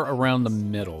somewhere around the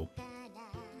middle.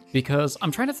 Because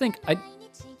I'm trying to think, I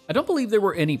don't believe there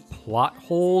were any plot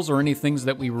holes or any things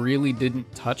that we really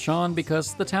didn't touch on,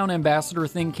 because the town ambassador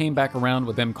thing came back around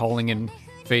with them calling in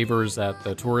favors at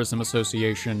the Tourism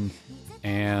Association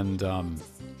and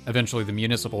eventually the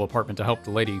municipal apartment to help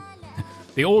the lady,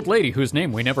 the old lady whose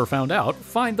name we never found out,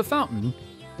 find the fountain,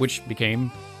 which became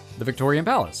the Victorian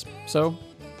Palace. So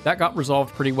that got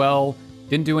resolved pretty well.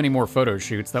 Didn't do any more photo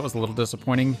shoots. That was a little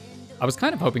disappointing. I was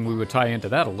kind of hoping we would tie into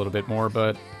that a little bit more,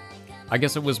 but I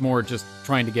guess it was more just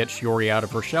trying to get Shiori out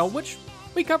of her shell, which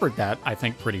we covered that, I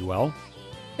think, pretty well.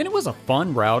 And it was a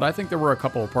fun route. I think there were a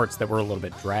couple of parts that were a little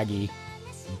bit draggy,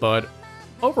 but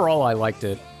overall I liked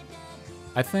it.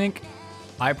 I think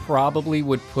I probably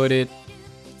would put it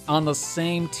on the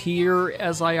same tier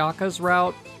as Ayaka's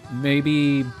route.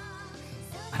 Maybe,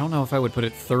 I don't know if I would put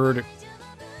it third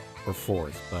or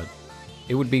fourth, but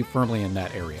it would be firmly in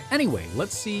that area. Anyway,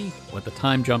 let's see what the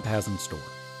time jump has in store.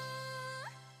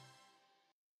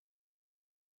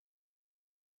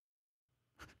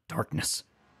 Darkness.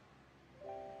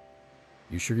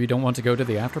 You sure you don't want to go to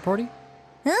the after party?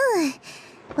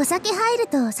 お酒入る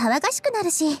と騒がしくな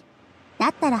るし、だ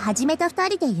ったらはじめと二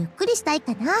人でゆっくりしたい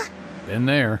かな。Been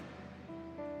there.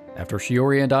 After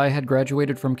Shiori and I had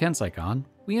graduated from Kensai-kan,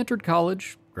 we entered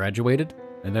college, graduated,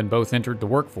 and then both entered the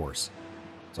workforce.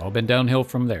 It's all been downhill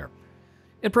from there.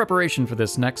 In preparation for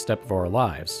this next step of our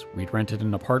lives, we'd rented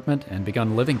an apartment and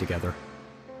begun living together.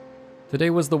 Today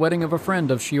was the wedding of a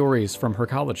friend of Shiori's from her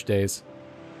college days.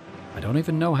 I don't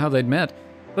even know how they'd met,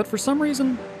 but for some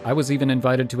reason, I was even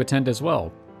invited to attend as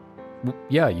well.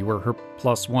 Yeah, you were her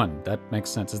 +1. That makes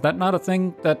sense. Is that not a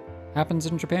thing that happens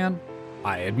in Japan?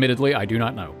 Admittedly, I do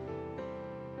not know.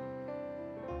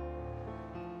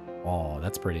 Oh,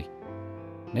 that's pretty.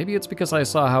 Maybe it's because I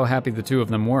saw how happy the two of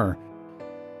them were.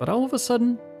 But all of a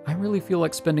sudden, I really feel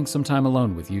like spending some time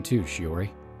alone with you too, Shiori.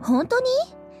 本当に？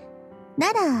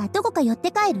なら、どこか寄っ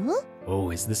て帰る？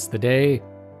 Oh, is this the day?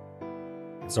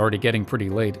 It's already getting pretty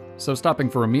late, so stopping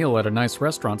for a meal at a nice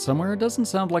restaurant somewhere doesn't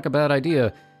sound like a bad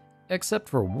idea, except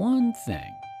for one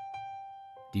thing.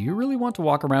 Do you really want to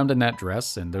walk around in that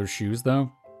dress and those shoes,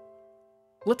 though?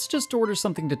 Let's just order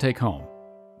something to take home.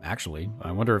 Actually,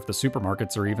 I wonder if the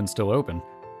supermarkets are even still open.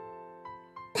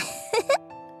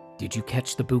 Did you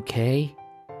catch the bouquet?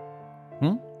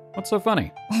 What's so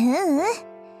funny?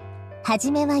 は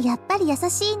じめはやっぱり優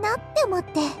しいなって思っ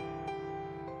て。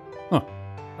Huh.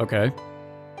 Okay.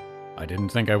 I didn't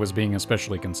think I was being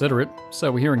especially considerate,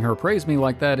 so hearing her praise me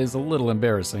like that is a little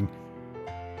embarrassing.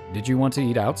 Did you want to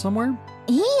eat out somewhere?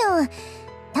 いいよ。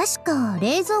確か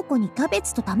冷蔵庫にキャベ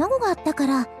ツと卵があったか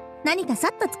ら、何かさ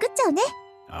っと作っちゃうね。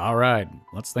Alright,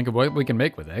 let's think of what we can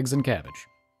make with eggs and cabbage.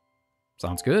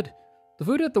 Sounds good. The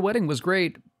food at the wedding was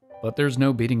great, but there's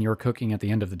no beating your cooking at the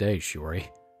end of the day,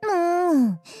 Shiori.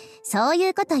 そうい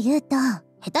うこと言うと、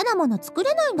下手なもの作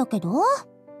れないんだけど。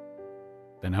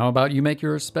Then how about you make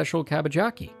your special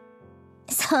cabajaki?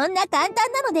 そんな簡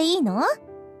単なのでいいの？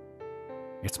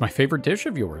 It's my favorite dish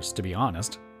of yours, to be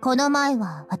honest. この前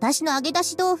は私の揚げ出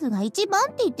し豆腐が一番っ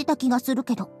て言ってた気がする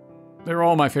けど。They're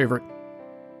all my favorite.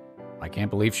 I can't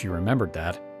believe she remembered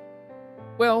that.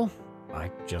 Well, I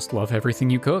just love everything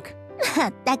you cook. ま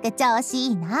ったく調子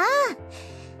いいな。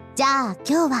じゃあ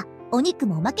今日はお肉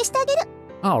もおまけしてあげる。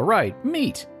All right,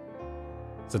 meat.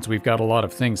 Since we've got a lot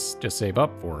of things to save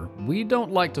up for, we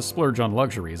don't like to splurge on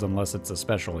luxuries unless it's a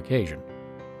special occasion.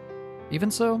 Even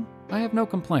so, I have no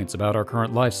complaints about our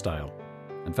current lifestyle.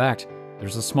 In fact,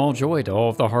 there's a small joy to all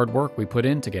of the hard work we put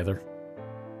in together.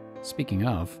 Speaking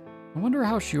of, I wonder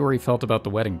how Shiori felt about the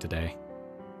wedding today.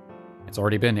 It's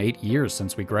already been 8 years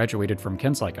since we graduated from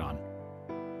Kensai-Con.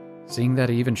 Seeing that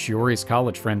even Shiori's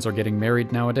college friends are getting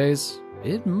married nowadays,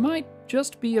 it might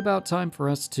just be about time for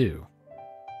us too.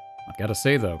 I've got to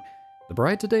say though, the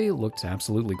bride today looked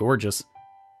absolutely gorgeous.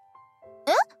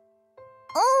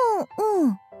 う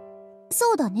ん。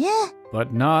そうだね。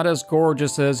 But not as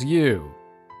gorgeous as you.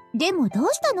 でもどう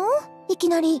したの？いき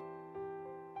なり。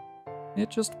 It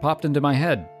just popped into my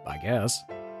head, I guess.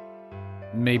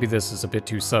 Maybe this is a bit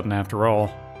too sudden after all.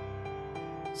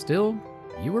 Still,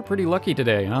 you were pretty lucky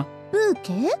today, huh? ブー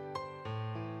ケ？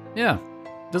 Yeah.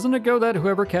 Doesn't it go that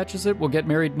whoever catches it will get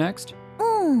married next?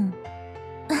 うん。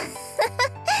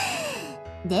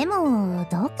でも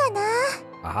どうかな。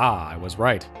 Ah, I was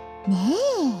right. ね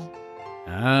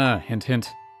Ah, hint, hint.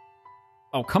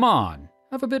 Oh, come on.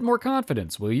 Have a bit more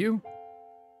confidence, will you?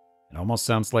 It almost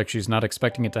sounds like she's not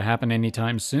expecting it to happen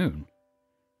anytime soon.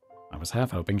 I was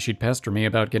half hoping she'd pester me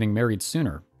about getting married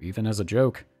sooner, even as a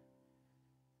joke.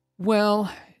 Well,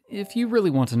 if you really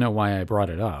want to know why I brought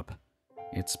it up,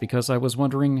 it's because I was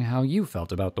wondering how you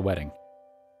felt about the wedding.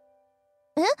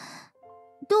 え？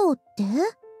どうって？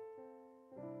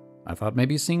 I thought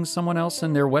maybe seeing someone else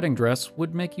in their wedding dress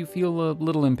would make you feel a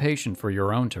little impatient for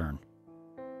your own turn.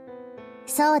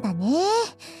 そうだね。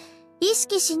意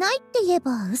識しないって言え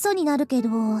ば嘘になるけど。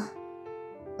う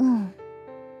ん。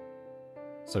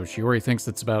 So Shiori thinks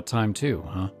it's about time too,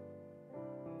 huh?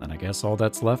 Then I guess all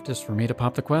that's left is for me to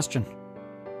pop the question.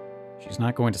 She's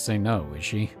not going to say no, is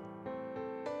she?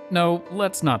 No,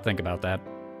 let's not think about that.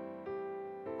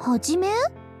 はじめ？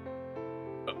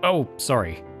 Oh,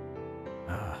 sorry.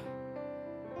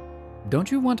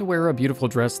 Don't you want to wear a beautiful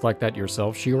dress like that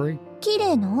yourself, Shiori? 綺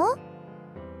麗の？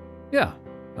 Yeah,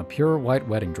 a pure white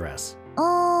wedding dress.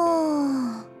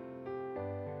 あ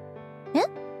ー。え？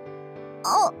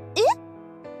あ、え？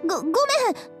ごめん。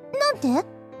なんて？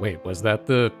 Wait, was that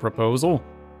the proposal?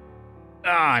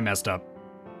 Ah, I messed up.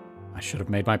 I should have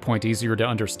made my point easier to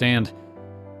understand.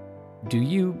 Do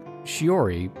you,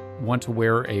 Shiori, want to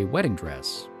wear a wedding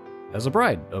dress? As a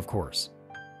bride, of course.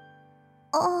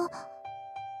 あ、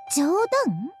冗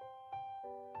談？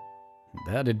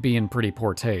 That'd be in pretty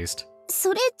poor taste.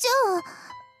 それじゃあ、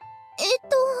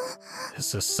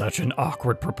This is such an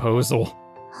awkward proposal. 本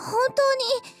当に、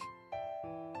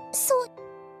そう、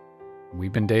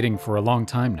 We've been dating for a long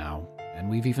time now, and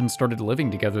we've even started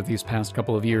living together these past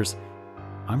couple of years.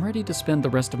 I'm ready to spend the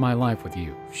rest of my life with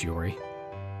you, Shiori.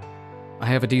 I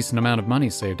have a decent amount of money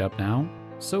saved up now,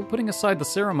 so putting aside the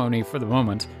ceremony for the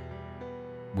moment,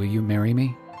 will you marry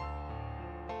me?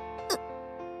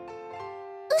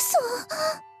 嘘。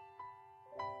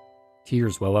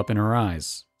 Tears well up in her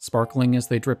eyes, sparkling as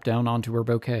they drip down onto her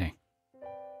bouquet.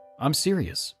 I'm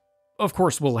serious. Of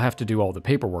course, we'll have to do all the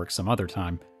paperwork some other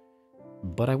time,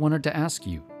 but I wanted to ask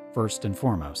you, first and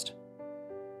foremost.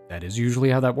 That is usually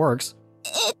how that works. ち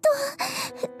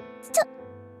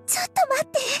ょっと待っ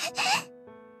て。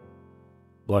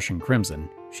 Blushing crimson,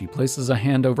 she places a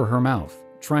hand over her mouth,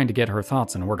 trying to get her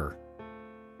thoughts in order.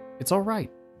 It's all right.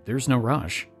 There's no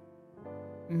rush.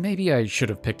 Maybe I should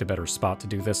have picked a better spot to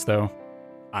do this, though.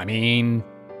 I mean,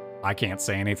 I can't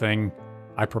say anything.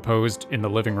 I proposed in the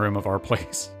living room of our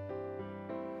place.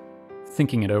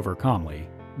 Thinking it over calmly,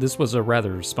 this was a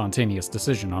rather spontaneous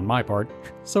decision on my part.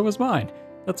 So was mine.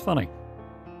 That's funny.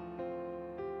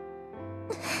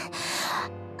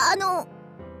 も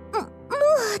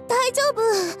う大丈夫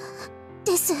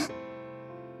です。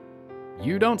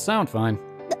 You don't sound fine.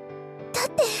 だっ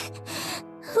て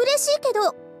嬉しいけ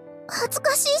ど恥ず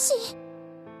かしいし。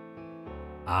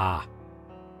 Ah.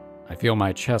 I feel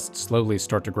my chest slowly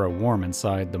start to grow warm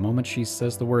inside the moment she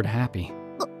says the word happy.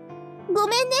 ご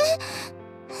めんね。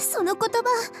その言葉、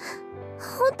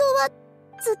本当は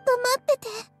ずっと待ってて。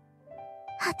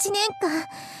8年間、い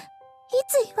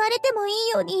つ言われてもいい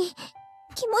ように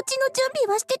気持ちの準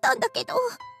備はしてたんだけど。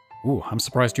 Ooh, I'm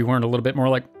surprised you weren't a little bit more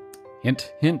like,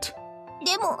 hint, hint.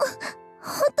 でも、本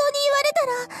当に言われた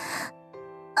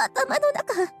ら、頭の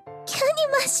中、急に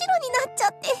真っ白になっちゃ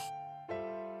って。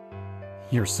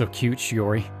You're so cute,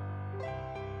 Shiori.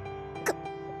 か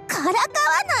らか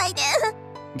わないで。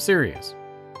 I'm serious.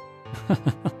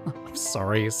 I'm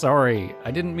sorry.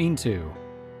 I didn't mean to.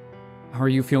 How are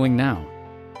you feeling now?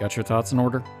 Got your thoughts in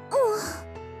order?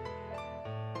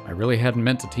 I really hadn't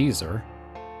meant to tease her.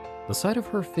 The sight of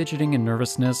her fidgeting in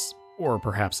nervousness, or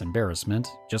perhaps embarrassment,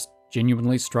 just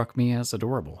genuinely struck me as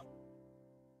adorable.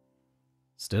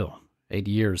 Still, 8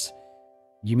 years.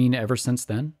 You mean ever since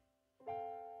then?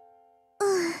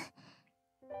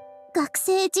 学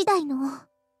生時代の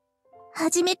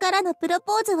初めからのプロ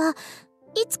ポーズは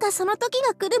いつかその時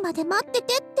が来るまで待って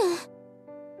てって。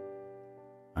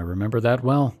 I remember that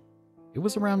well. It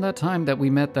was around that time that we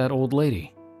met that old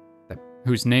lady,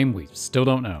 whose name we still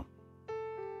don't know.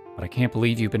 But I can't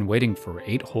believe you've been waiting for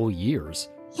 8 whole years.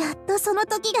 やっとその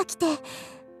時が来て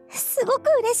すごく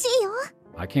嬉しいよ。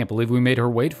 I can't believe we made her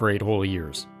wait for 8 whole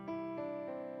years.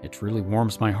 It truly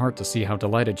warms my heart to see how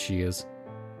delighted she is.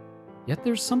 Yet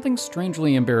there's something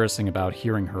strangely embarrassing about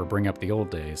hearing her bring up the old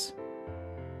days.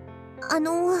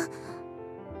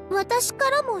 私か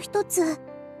らも一つ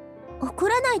怒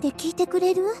らないで聞いてく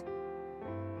れる？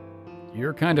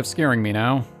 You're kind of scaring me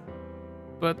now.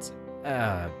 But,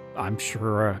 I'm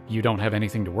sure you don't have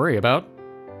anything to worry about.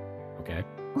 Okay.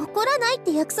 怒らないっ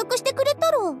て約束してくれた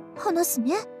ら話す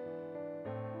ね。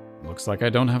 Looks like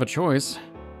I don't have a choice.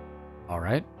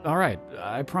 Alright,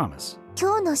 I promise.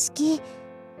 今日の式、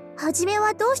はじめ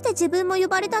はどうして自分も呼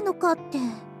ばれたのかって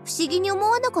不思議に思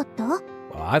わなかった？ Well,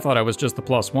 I thought I was just the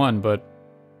 +1, but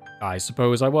I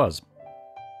suppose I was.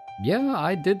 Yeah,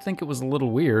 I did think it was a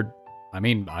little weird. I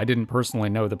mean, I didn't personally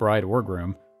know the bride or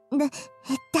groom. だ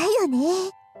よ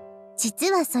ね。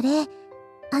実はそれ、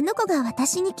あの子が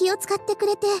私に気を使ってく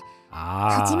れて、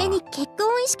はじめに結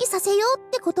婚を意識させようっ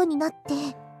てことになって。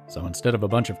 So instead of a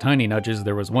bunch of tiny nudges,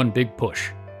 there was one big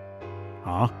push.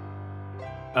 Huh?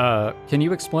 Can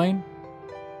you explain?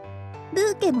 ブ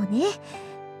ーケもね、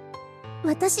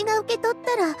私が受け取っ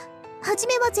たら、はじ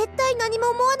めは絶対何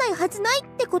も思わないはずないっ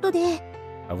てことで。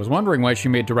 I was wondering why she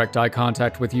made direct eye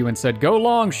contact with you and said, "Go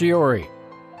long, Shiori."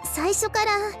 最初か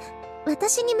ら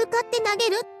私に向かって投げ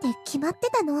るって決まって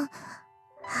たの。は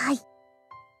い。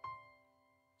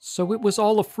 So it was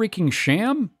all a freaking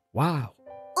sham? Wow.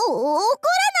 怒らな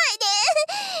い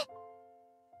で。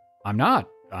 I'm not.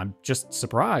 I'm just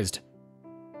surprised.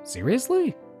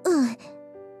 Seriously?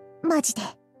 マジで。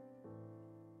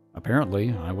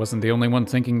 Apparently, I wasn't the only one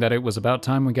thinking that it was about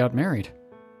time we got married.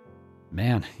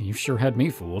 Man, you sure had me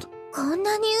fooled. こん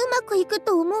なにうまくいく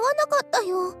と思わなかった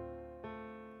よ。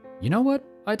 You know what?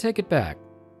 I take it back.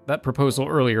 That proposal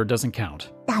earlier doesn't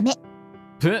count. ダメ。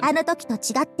あの時と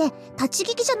違って立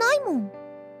ち聞きじゃないもん。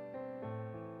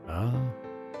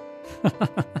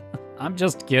I'm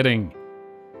just kidding.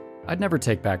 I'd never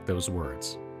take back those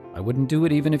words. I wouldn't do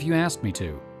it even if you asked me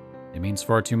to. It means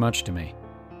far too much to me.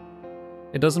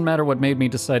 It doesn't matter what made me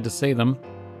decide to say them.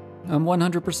 I'm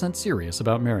 100% serious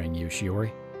about marrying you,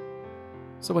 Shiori.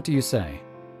 So what do you say?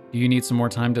 Do you need some more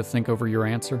time to think over your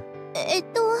answer?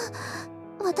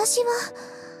 私は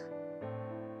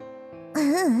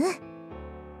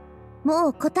も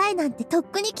う答えなんてとっ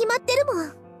くに決まってるも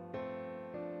ん。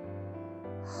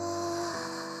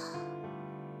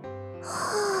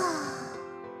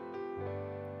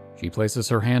 She places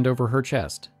her hand over her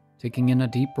chest, taking in a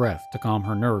deep breath to calm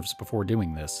her nerves before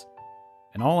doing this.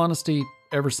 In all honesty,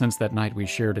 ever since that night we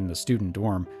shared in the student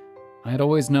dorm, I had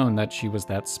always known that she was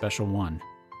that special one.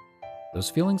 Those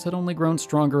feelings had only grown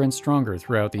stronger and stronger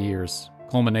throughout the years,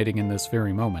 culminating in this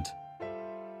very moment.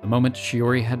 The moment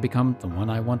Shiori had become the one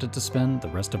I wanted to spend the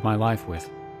rest of my life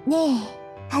with. ね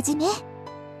え、はじめ。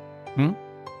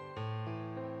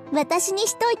私に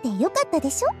しといてよかった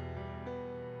でしょ?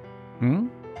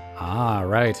 Ah,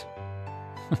 right.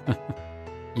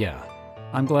 Yeah,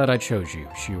 I'm glad I chose you,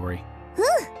 Shiori.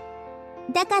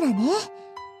 だからね、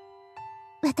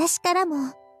私から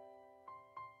も、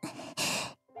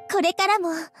これからも、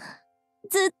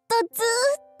ずっと、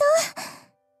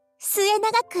末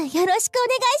永くよろしくお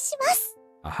願いします。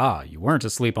 Aha, you weren't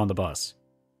asleep on the bus.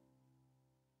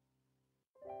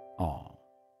 Aw.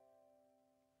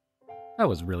 That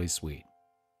was really sweet.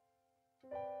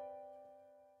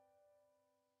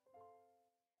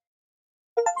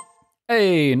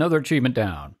 Hey, another achievement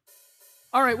down.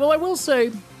 Alright, well I will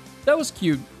say, that was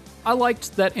cute. I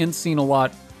liked that end scene a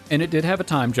lot, and it did have a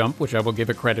time jump, which I will give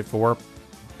it credit for.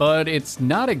 But it's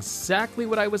not exactly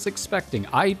what I was expecting.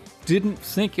 I didn't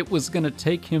think it was gonna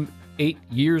take him 8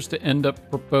 years to end up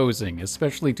proposing,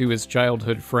 especially to his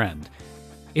childhood friend.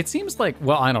 It seems like,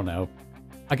 well, I don't know.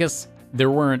 I guess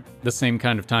there weren't the same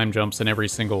kind of time jumps in every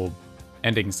single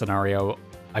ending scenario.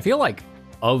 I feel like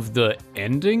of the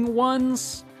ending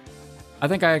ones, I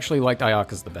think I actually liked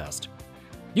Ayaka's the best.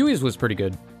 Yui's was pretty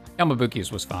good.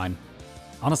 Yamabuki's was fine.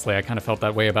 Honestly, I kind of felt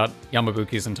that way about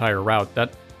Yamabuki's entire route.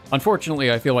 That,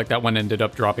 unfortunately, I feel like that one ended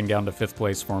up dropping down to 5th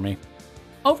place for me.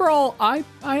 Overall, I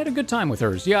had a good time with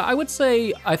hers. Yeah, I would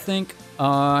say I think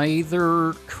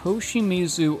either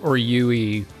Koshimizu or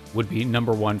Yui would be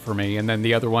number 1 for me, and then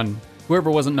the other one, whoever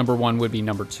wasn't number 1, would be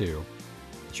number 2.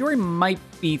 Shiori might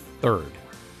be 3rd,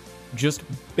 just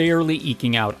barely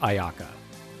eking out Ayaka.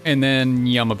 And then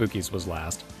Yamabuki's was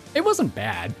last. It wasn't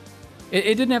bad.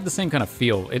 It didn't have the same kind of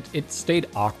feel. It stayed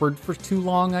awkward for too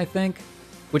long, I think,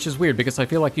 which is weird because I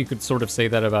feel like you could sort of say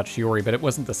that about Shiori, but it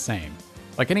wasn't the same.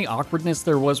 Like any awkwardness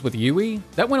there was with Yui,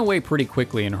 that went away pretty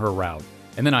quickly in her route.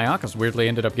 And then Ayaka's weirdly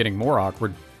ended up getting more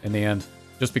awkward in the end,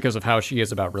 just because of how she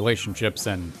is about relationships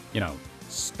and,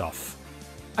 stuff.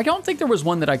 I don't think there was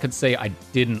one that I could say I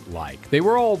didn't like. They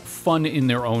were all fun in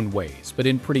their own ways, but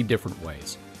in pretty different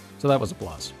ways. So that was a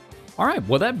plus. All right,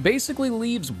 well, that basically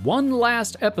leaves one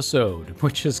last episode,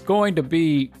 which is going to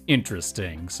be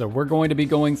interesting. So we're going to be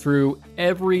going through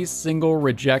every single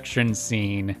rejection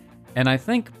scene, and I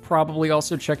think probably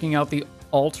also checking out the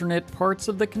alternate parts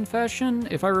of the confession,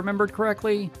 if I remembered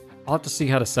correctly. I'll have to see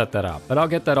how to set that up, but I'll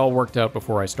get that all worked out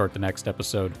before I start the next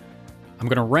episode. I'm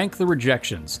going to rank the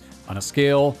rejections on a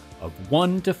scale of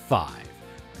 1 to 5.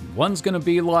 And 1's going to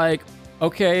be like,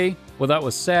 okay, well, that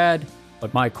was sad,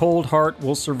 but my cold heart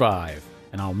will survive,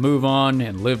 and I'll move on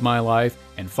and live my life.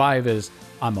 And 5 is,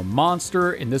 I'm a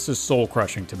monster, and this is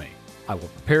soul-crushing to me. I will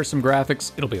prepare some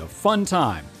graphics, it'll be a fun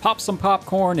time, pop some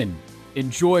popcorn, and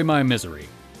enjoy my misery.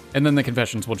 And then the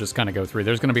confessions will just kind of go through.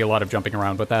 There's going to be a lot of jumping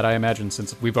around with that, I imagine,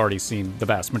 since we've already seen the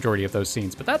vast majority of those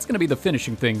scenes. But that's going to be the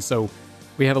finishing thing, so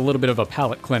we have a little bit of a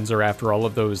palate cleanser after all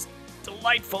of those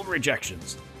delightful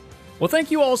rejections. Well,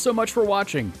 thank you all so much for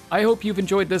watching. I hope you've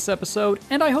enjoyed this episode,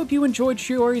 and I hope you enjoyed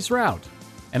Shiori's route.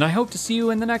 And I hope to see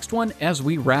you in the next one as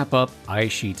we wrap up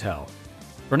IxSHE Tell.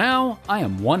 For now, I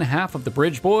am one half of the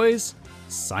Bridge Boys,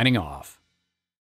 signing off.